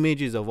prefer the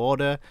images of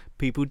other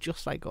people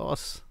just like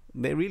us.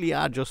 They really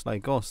are just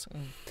like us,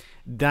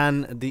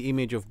 than the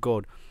image of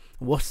God.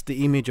 What's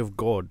the image of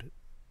God?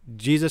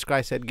 Jesus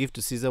Christ said, "Give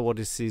to Caesar what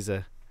is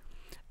Caesar,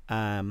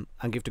 and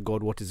give to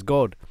God what is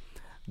God."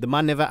 The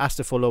man never asked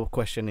a follow-up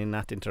question in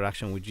that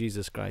interaction with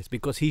Jesus Christ,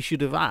 because he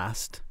should have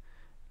asked,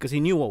 because he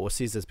knew what was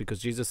Caesar's, because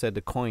Jesus said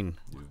the coin,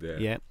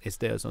 it's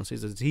theirs on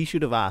Caesar's. He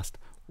should have asked,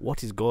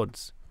 "What is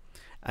God's?"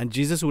 And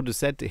Jesus would have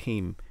said to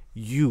him,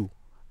 "You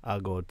are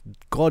God.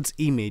 God's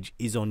image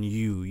is on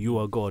you. You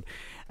are God."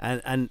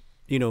 And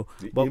you know,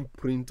 the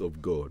imprint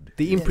of God.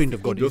 The imprint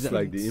of God. Just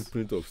like the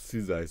imprint of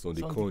Caesar is on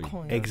the coin.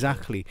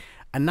 Exactly.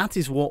 And that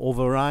is what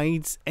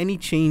overrides any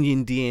change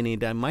in DNA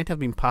that might have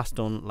been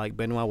passed on, like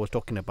Benoit was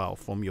talking about,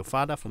 from your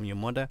father, from your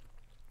mother.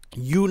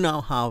 You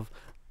now have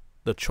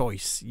the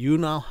choice. You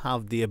now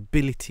have the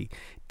ability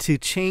to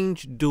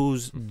change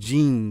those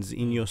genes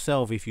in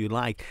yourself, if you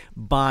like,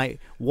 by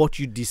what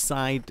you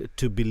decide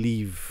to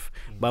believe,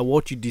 by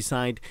what you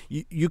decide.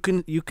 You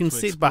can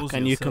sit back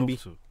and you can be...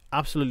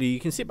 Absolutely. You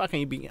can sit back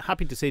and you be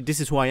happy to say, "This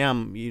is who I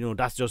am. You know,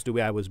 that's just the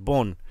way I was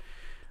born."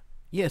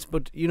 Yes,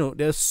 but, you know,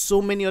 there's so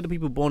many other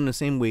people born the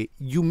same way.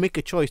 You make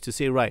a choice to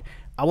say, right,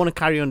 I want to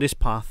carry on this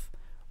path,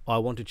 or I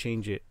want to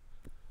change it.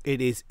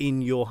 It is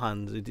in your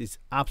hands. It is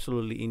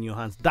absolutely in your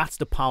hands. That's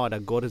the power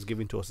that God has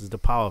given to us, is the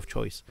power of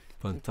choice.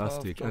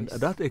 Fantastic. And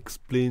that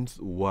explains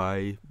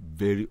why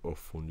very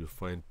often you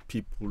find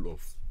people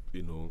of,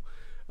 you know,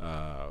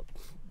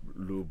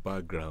 low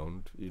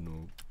background, you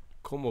know,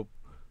 come up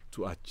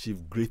to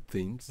achieve great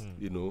things.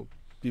 You know,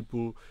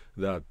 people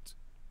that,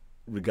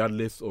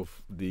 regardless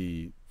of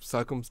the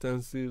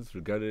circumstances,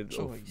 regardless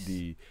of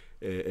the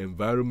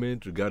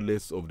environment,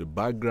 regardless of the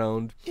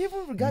background,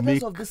 even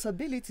regardless of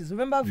disabilities.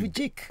 Remember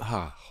Vijik?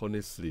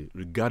 Honestly,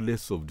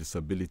 regardless of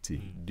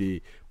disability,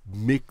 they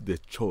make the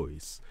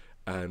choice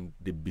and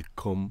they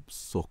become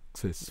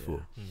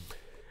successful.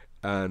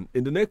 And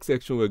in the next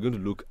section, we're going to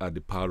look at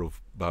the power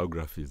of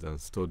biographies and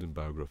studying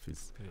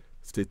biographies.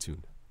 Stay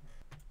tuned.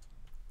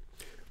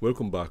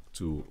 Welcome back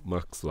to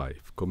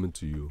Maxlife, coming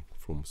to you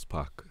from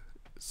Spark,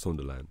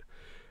 Sunderland.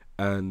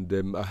 And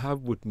I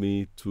have with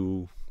me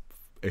two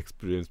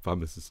experienced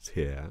pharmacists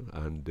here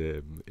and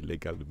a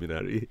legal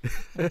luminary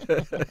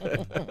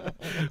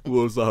who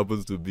also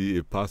happens to be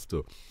a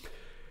pastor.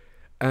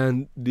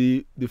 And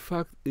the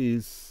fact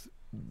is,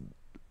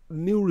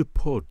 new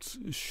reports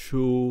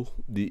show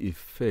the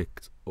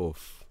effect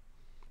of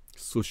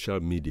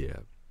social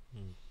media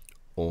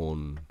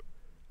on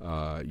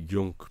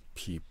young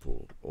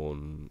people,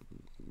 on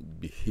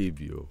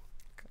behavior,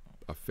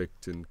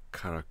 affecting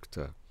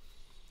character.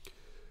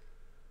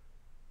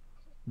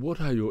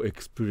 What are your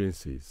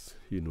experiences?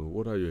 You know,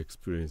 what are your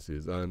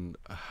experiences, and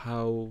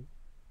how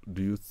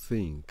do you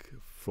think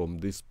from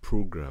this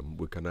program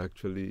we can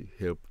actually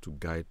help to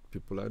guide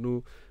people? I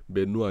know,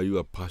 Benoit, you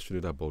are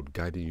passionate about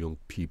guiding young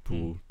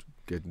people,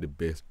 to getting the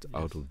best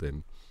out of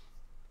them.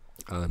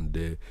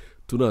 And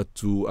Tona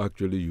too,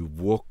 actually, you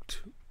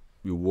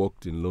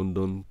worked in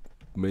London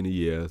many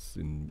years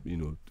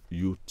in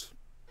youth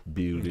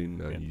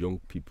building and young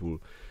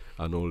people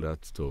and all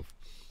that stuff.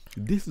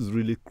 This is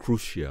really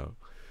crucial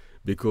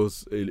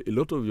because a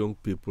lot of young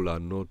people are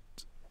not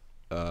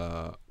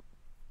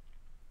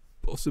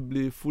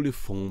possibly fully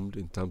formed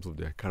in terms of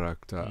their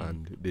character,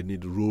 and they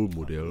need role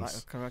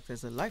models. Character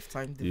is a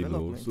lifetime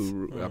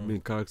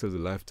development. Character is a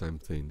lifetime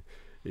thing.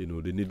 They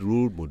need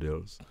role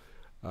models,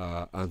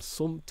 and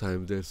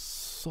sometimes there's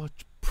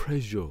such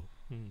pressure,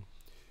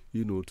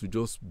 to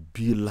just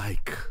be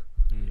like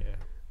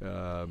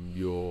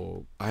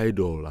your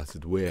idol, as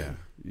it were.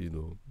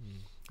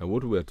 And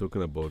what we are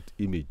talking about,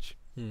 image.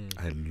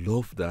 I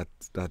love that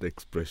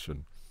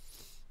expression.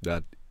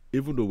 That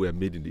even though we are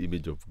made in the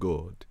image of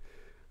God,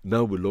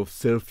 now we love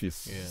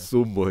selfies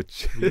so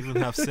much. We even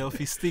have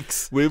selfie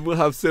sticks.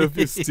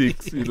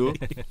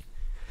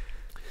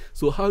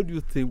 So how do you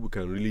think we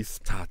can really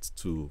start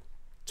to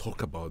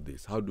talk about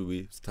this? How do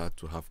we start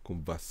to have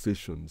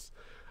conversations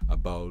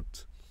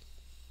about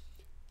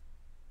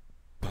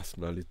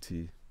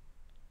personality,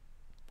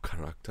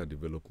 character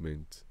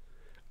development,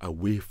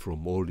 away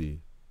from all the,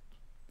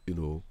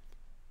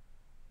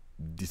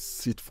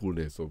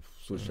 deceitfulness of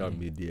social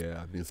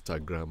media and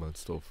Instagram and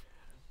stuff?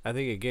 I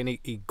think again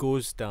it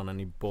goes down and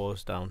it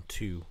boils down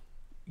to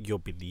your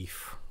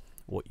belief,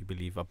 what you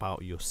believe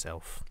about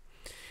yourself,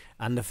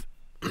 and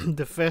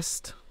the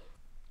first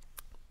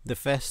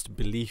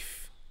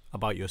belief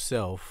about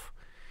yourself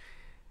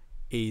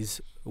is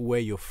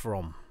where you're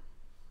from,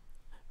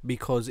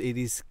 because it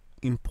is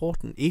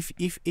important.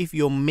 If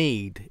you're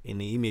made in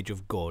the image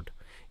of God,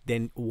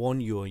 then one,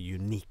 you're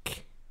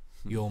unique.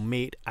 You're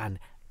made, and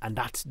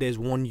there's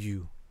one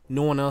you.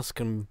 No one else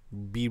can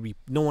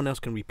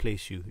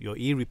replace you. You're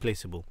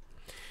irreplaceable.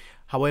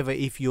 However,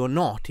 if you're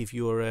not, if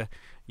you're a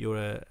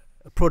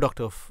product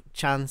of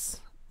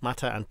chance,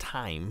 matter, and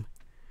time,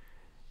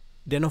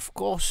 then of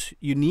course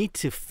you need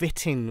to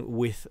fit in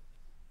with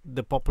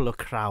the popular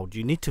crowd.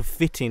 You need to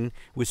fit in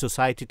with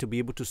society to be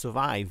able to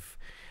survive.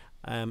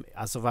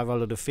 As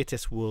survival of the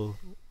fittest will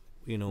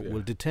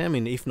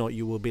determine. If not,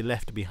 you will be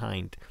left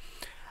behind.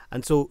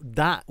 And so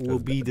that will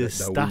be the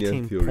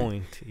starting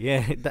point.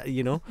 Yeah,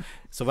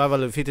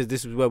 survival of the fittest.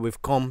 This is where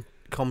we've come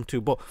to.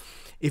 But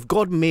if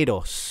God made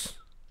us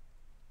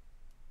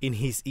in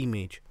His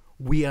image,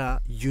 we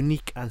are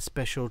unique and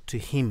special to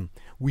Him.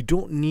 We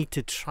don't need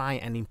to try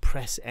and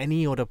impress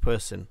any other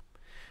person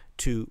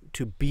to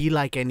be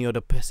like any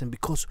other person,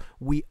 because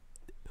we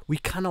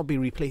cannot be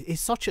replaced.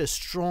 It's such a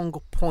strong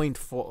point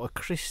for a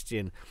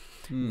Christian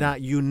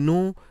that you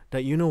know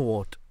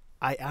what,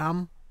 I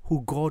am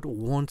who God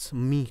wants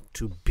me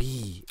to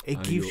be.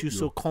 It gives you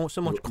so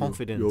much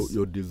confidence.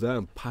 Your desire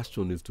and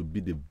passion is to be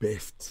the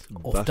best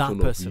of that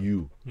person. Of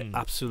you.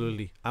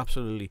 Absolutely.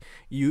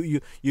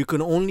 You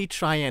can only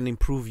try and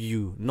improve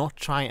you, not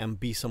try and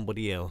be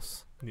somebody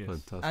else. Yes.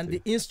 Fantastic. And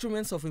the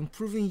instruments of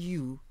improving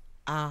you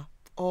are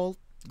all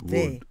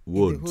there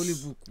words. in the Holy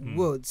Book.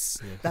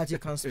 Words that you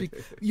can speak.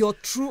 Your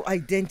true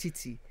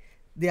identity,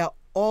 they are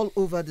all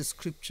over the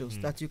scriptures,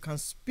 that you can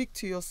speak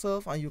to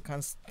yourself and you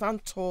can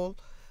stand tall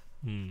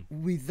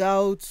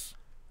without,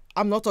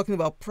 I'm not talking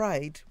about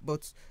pride,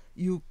 but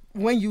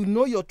when you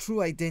know your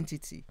true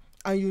identity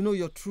and you know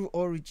your true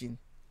origin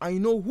and you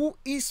know who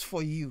is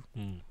for you.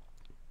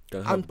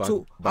 Can have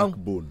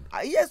backbone.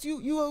 Yes,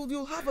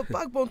 you have a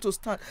backbone to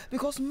stand,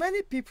 because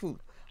many people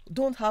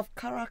don't have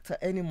character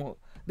anymore.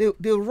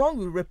 They run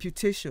with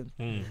reputation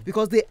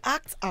because they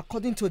act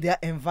according to their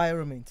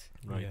environment.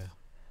 Right. Yeah.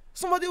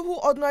 Somebody who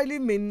ordinarily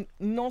may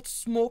not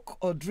smoke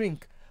or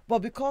drink, but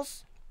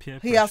because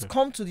he has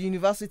come to the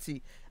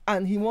university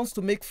and he wants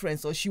to make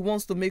friends or she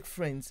wants to make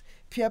friends,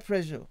 peer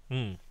pressure.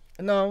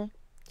 Now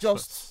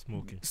just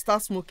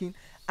start smoking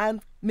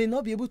and may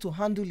not be able to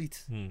handle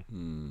it.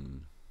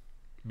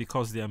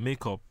 Because their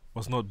makeup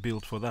was not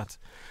built for that.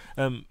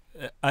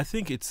 I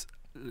think it's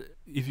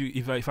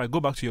if I go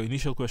back to your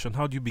initial question,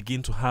 how do you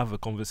begin to have a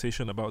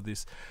conversation about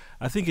this?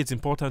 I think it's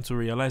important to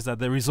realize that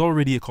there is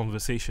already a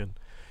conversation,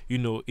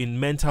 in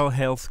mental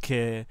health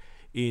care,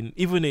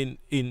 even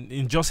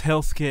in just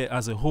healthcare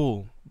as a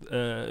whole.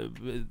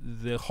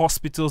 The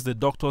hospitals, the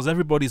doctors,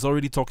 everybody's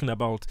already talking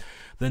about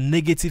the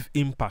negative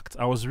impact.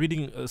 I was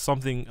reading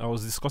something I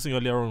was discussing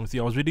earlier on with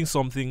you. I was reading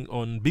something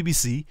on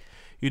BBC,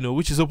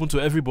 which is open to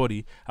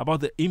everybody,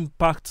 about the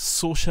impact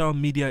social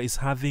media is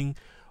having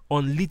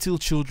on little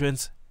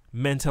children's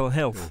mental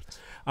health.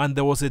 And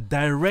there was a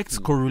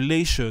direct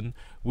correlation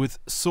with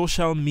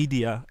social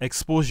media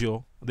exposure,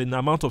 the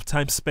amount of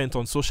time spent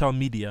on social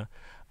media,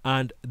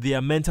 and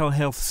their mental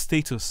health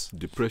status.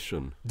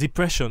 Depression,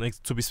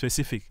 to be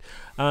specific.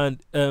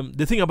 And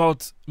the thing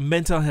about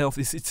mental health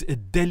is it's a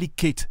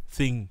delicate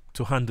thing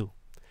to handle.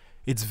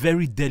 It's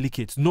very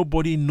delicate.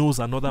 Nobody knows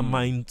another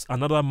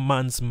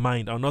man's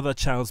mind, another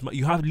child's mind.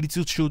 You have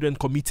little children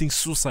committing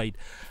suicide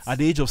at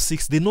the age of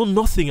 6. They know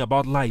nothing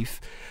about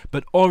life,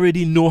 but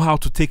already know how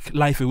to take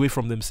life away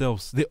from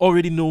themselves. They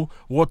already know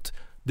what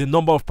the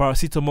number of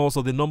paracetamols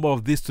or the number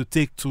of this to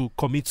take to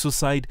commit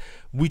suicide,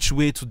 which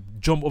way to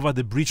jump over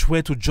the bridge,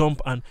 where to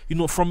jump, and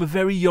from a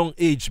very young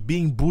age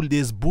being bullied.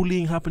 There's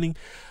bullying happening,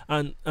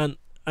 and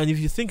if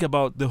you think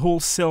about the whole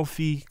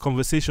selfie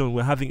conversation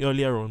we're having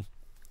earlier on,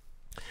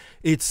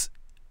 it's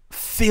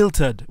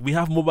filtered. We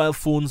have mobile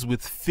phones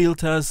with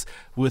filters.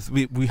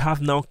 We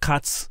have now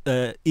cats'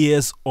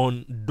 ears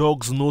on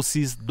dogs'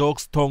 noses,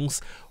 dogs'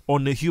 tongues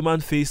on a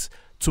human face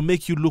to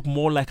make you look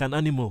more like an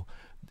animal.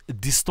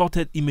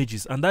 Distorted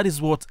images, and that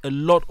is what a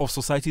lot of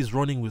society is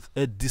running with,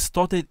 a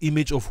distorted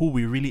image of who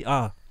we really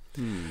are.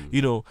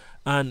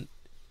 And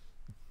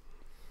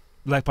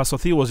like Pastor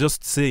Theo was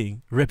just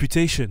saying,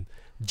 reputation.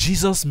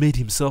 Jesus made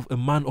himself a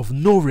man of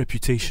no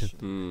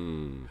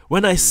reputation.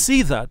 When I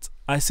see that,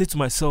 I say to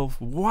myself,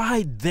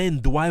 why then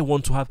do I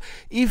want to have,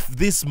 if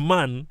this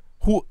man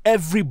who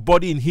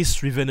everybody in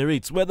history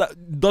venerates, whether,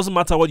 doesn't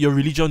matter what your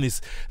religion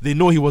is, they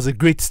know he was a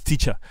great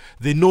teacher,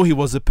 they know he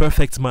was a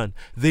perfect man,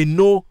 they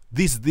know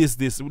this,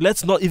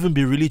 let's not even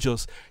be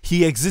religious,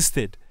 he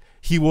existed,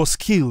 he was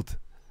killed,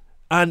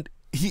 and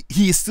he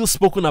is still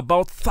spoken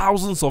about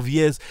thousands of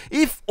years.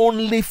 If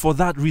only for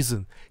that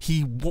reason,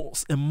 he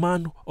was a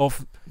man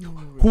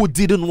who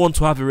didn't want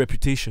to have a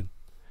reputation.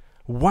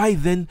 Why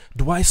then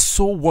do I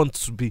so want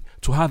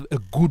to have a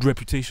good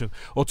reputation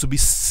or to be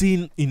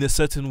seen in a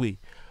certain way?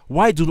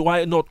 Why do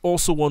I not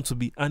also want to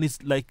be? And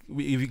it's like,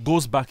 if it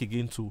goes back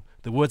again to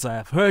the words I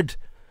have heard,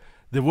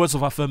 the words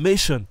of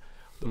affirmation,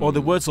 or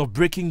the words of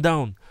breaking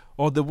down,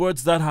 or the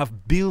words that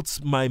have built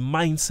my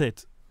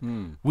mindset,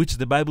 which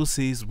the Bible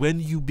says, when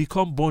you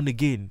become born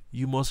again,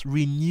 you must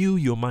renew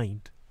your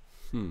mind.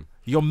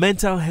 Your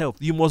mental health,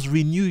 you must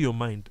renew your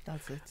mind.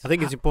 That's it. I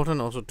think it's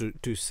important also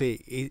to say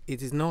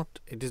it is not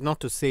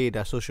to say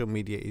that social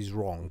media is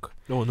wrong.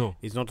 No.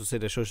 It's not to say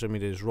that social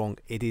media is wrong.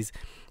 It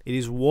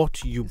is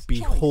what you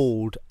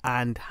behold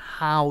and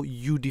how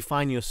you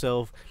define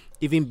yourself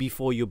even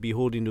before you're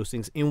beholding those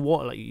things. In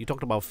what, like you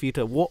talked about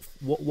filter,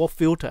 what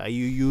filter are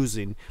you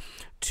using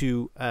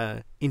to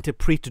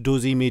interpret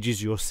those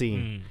images you're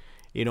seeing?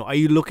 Are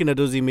you looking at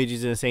those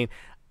images and saying,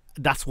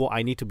 that's what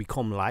I need to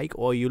become like?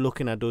 Or are you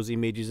looking at those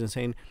images and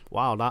saying,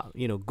 wow, that,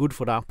 good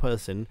for that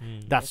person.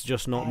 That's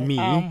just not me.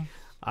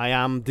 I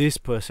am this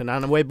person.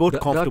 And we're both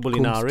comfortable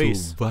in our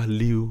race.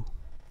 Value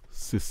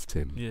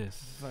system.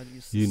 Yes.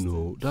 Value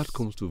system. That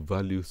comes to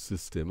value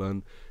system.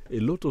 And a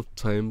lot of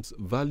times,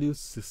 value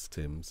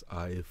systems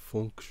are a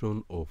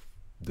function of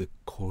the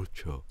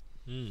culture.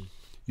 And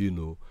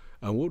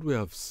what we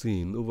have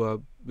seen over,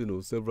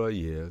 several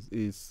years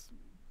is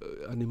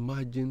an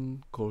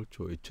emerging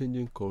culture, a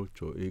changing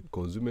culture, a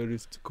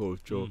consumerist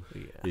culture,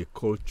 a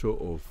culture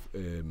of,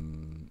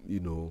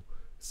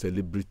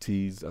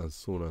 celebrities and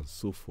so on and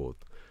so forth.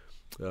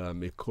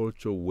 A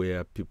culture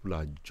where people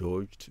are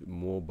judged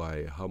more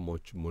by how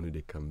much money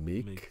they can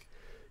make.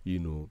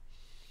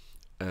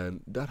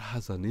 And that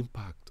has an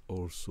impact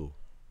also.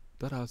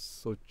 That has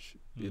such,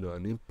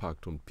 an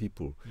impact on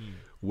people,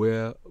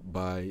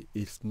 whereby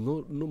it's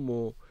no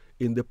more.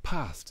 In the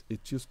past,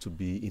 it used to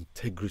be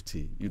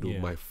integrity.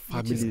 My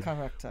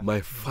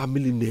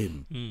family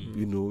name.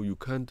 You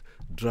can't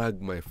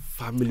drag my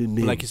family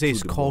name. Like you say,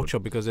 it's culture,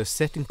 because there's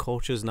certain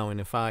cultures now in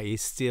the Far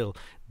East still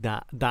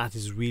that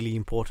is really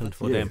important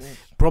for them.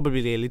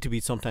 Probably a little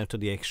bit sometimes to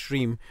the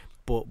extreme,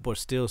 but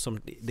still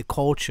the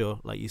culture,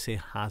 like you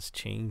say, has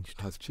changed.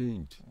 Has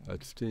changed.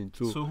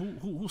 So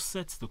who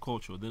sets the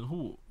culture? Then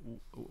who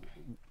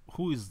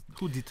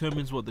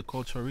determines what the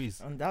culture is?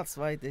 And that's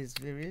why there's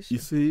variation. You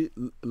see,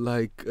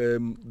 like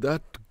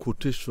that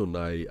quotation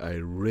I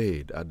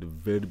read at the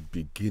very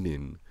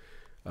beginning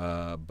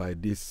by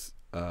this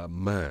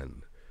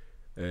man,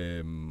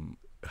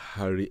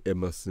 Harry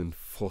Emerson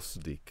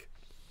Fosdick.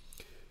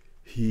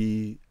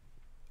 He,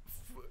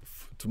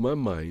 to my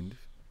mind,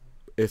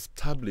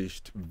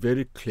 established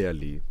very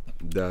clearly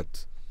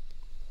that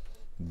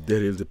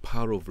there is the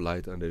power of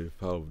light and there is the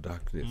power of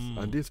darkness,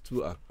 and these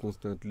two are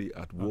constantly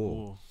at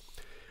war.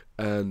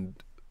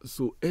 And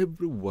so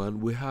everyone,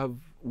 we have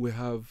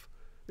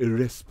a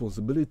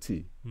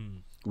responsibility.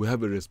 We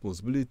have a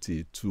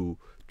responsibility to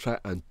try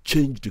and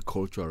change the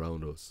culture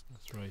around us.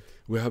 That's right.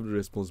 We have the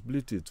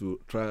responsibility to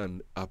try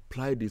and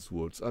apply these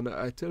words. And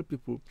I tell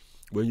people,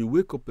 when you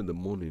wake up in the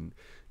morning,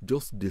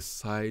 just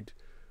decide,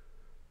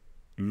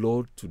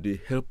 Lord, today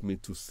help me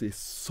to say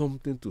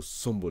something to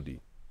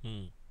somebody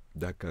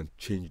that can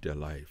change their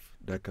life,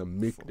 that can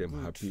make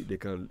them happy, they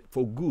can,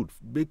 for good,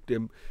 make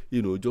them,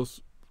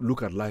 just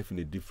look at life in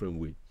a different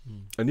way.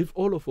 And if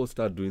all of us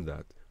start doing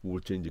that, we will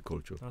change the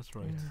culture. That's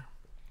right.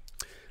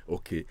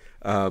 Okay.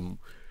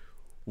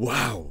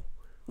 Wow.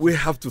 We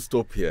have to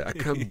stop here. I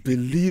can't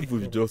believe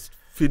we've just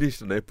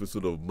finished an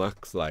episode of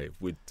Maxlife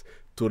with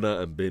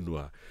Tona and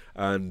Benoit.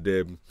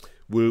 And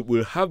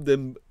we'll have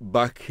them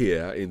back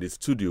here in the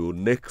studio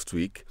next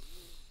week.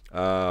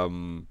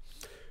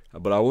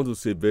 But I want to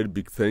say a very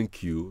big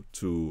thank you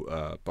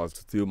to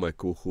Pastor Theo, my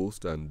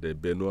co-host, and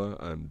Benoit,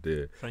 and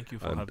thank you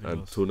for having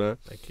us. Tona.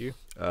 Thank you.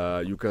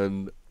 You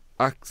can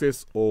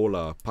access all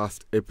our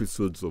past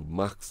episodes of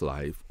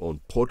Maxlife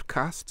on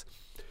podcast.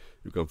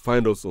 You can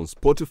find us on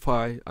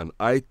Spotify and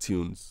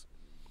iTunes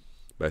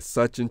by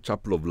searching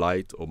Chapel of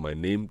Light or my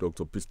name,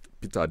 Dr.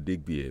 Peter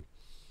Adegbie.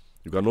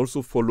 You can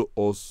also follow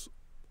us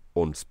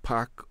on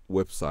Spark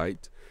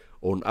website,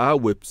 on our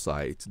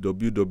website,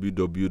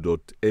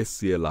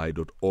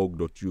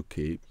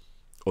 www.scli.org.uk,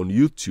 on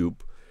YouTube,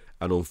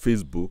 and on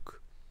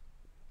Facebook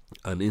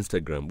and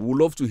Instagram. We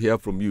would love to hear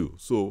from you.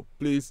 So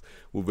please,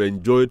 we've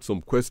enjoyed some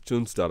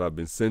questions that have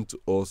been sent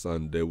to us,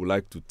 and we'd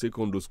like to take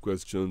on those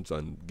questions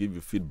and give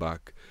you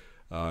feedback.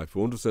 If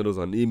you want to send us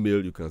an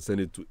email, you can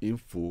send it to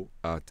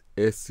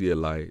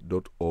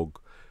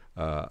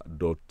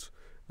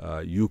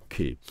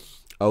info@scli.org.uk.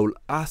 I will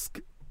ask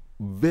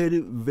very,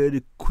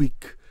 very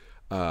quick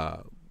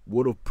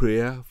word of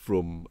prayer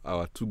from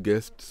our two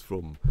guests,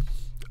 from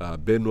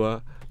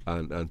Benoit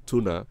and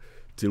Tona.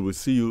 Till we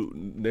see you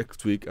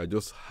next week, I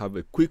just have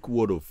a quick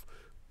word of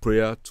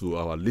prayer to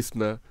our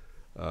listener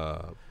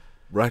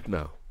right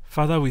now.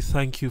 Father, we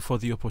thank you for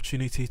the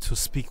opportunity to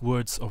speak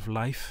words of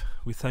life.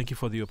 We thank you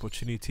for the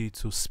opportunity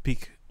to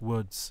speak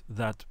words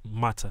that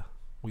matter.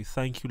 We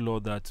thank you,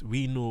 Lord, that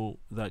we know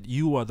that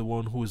you are the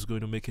one who is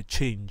going to make a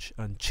change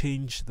and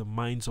change the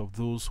minds of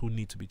those who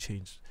need to be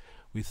changed.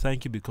 We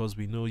thank you because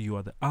we know you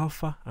are the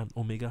Alpha and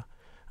Omega,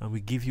 and we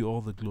give you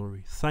all the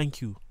glory. Thank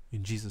you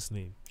in Jesus'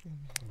 name.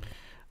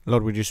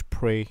 Lord, we just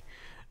pray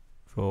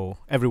for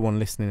everyone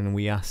listening, and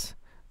we ask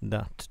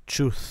that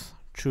truth,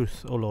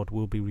 oh Lord,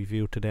 will be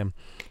revealed to them,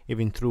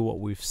 even through what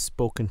we've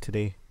spoken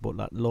today, but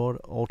that, Lord,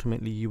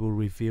 ultimately you will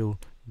reveal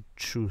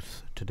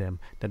truth to them,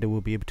 that they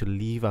will be able to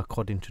live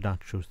according to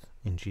that truth,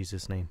 in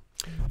Jesus' name.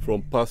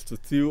 From Pastor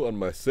Theo and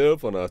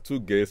myself and our two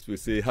guests, we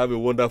say have a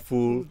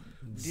wonderful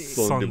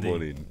Sunday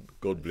morning.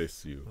 God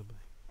bless you. Bye-bye.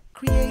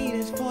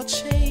 Created for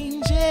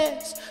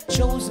changes,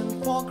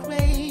 chosen for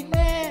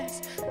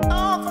greatness.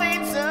 All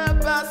things are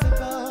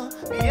possible.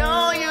 Be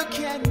all you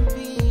can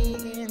be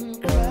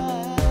in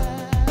Christ.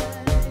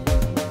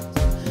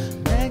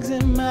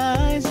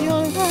 Maximize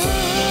your life.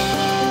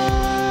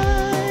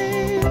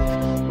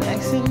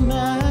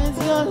 Maximize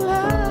your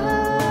life.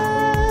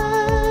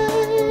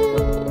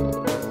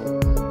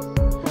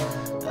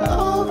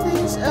 All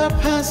things are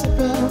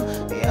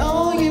possible. Be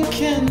all you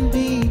can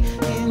be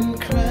in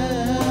Christ.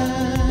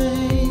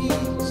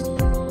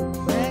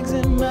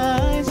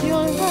 Maximize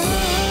your life.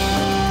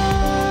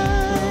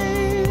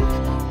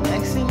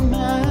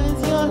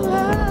 Maximize your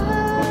life.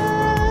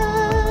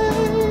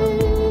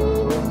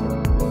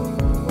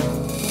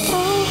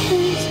 All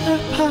things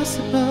are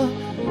possible.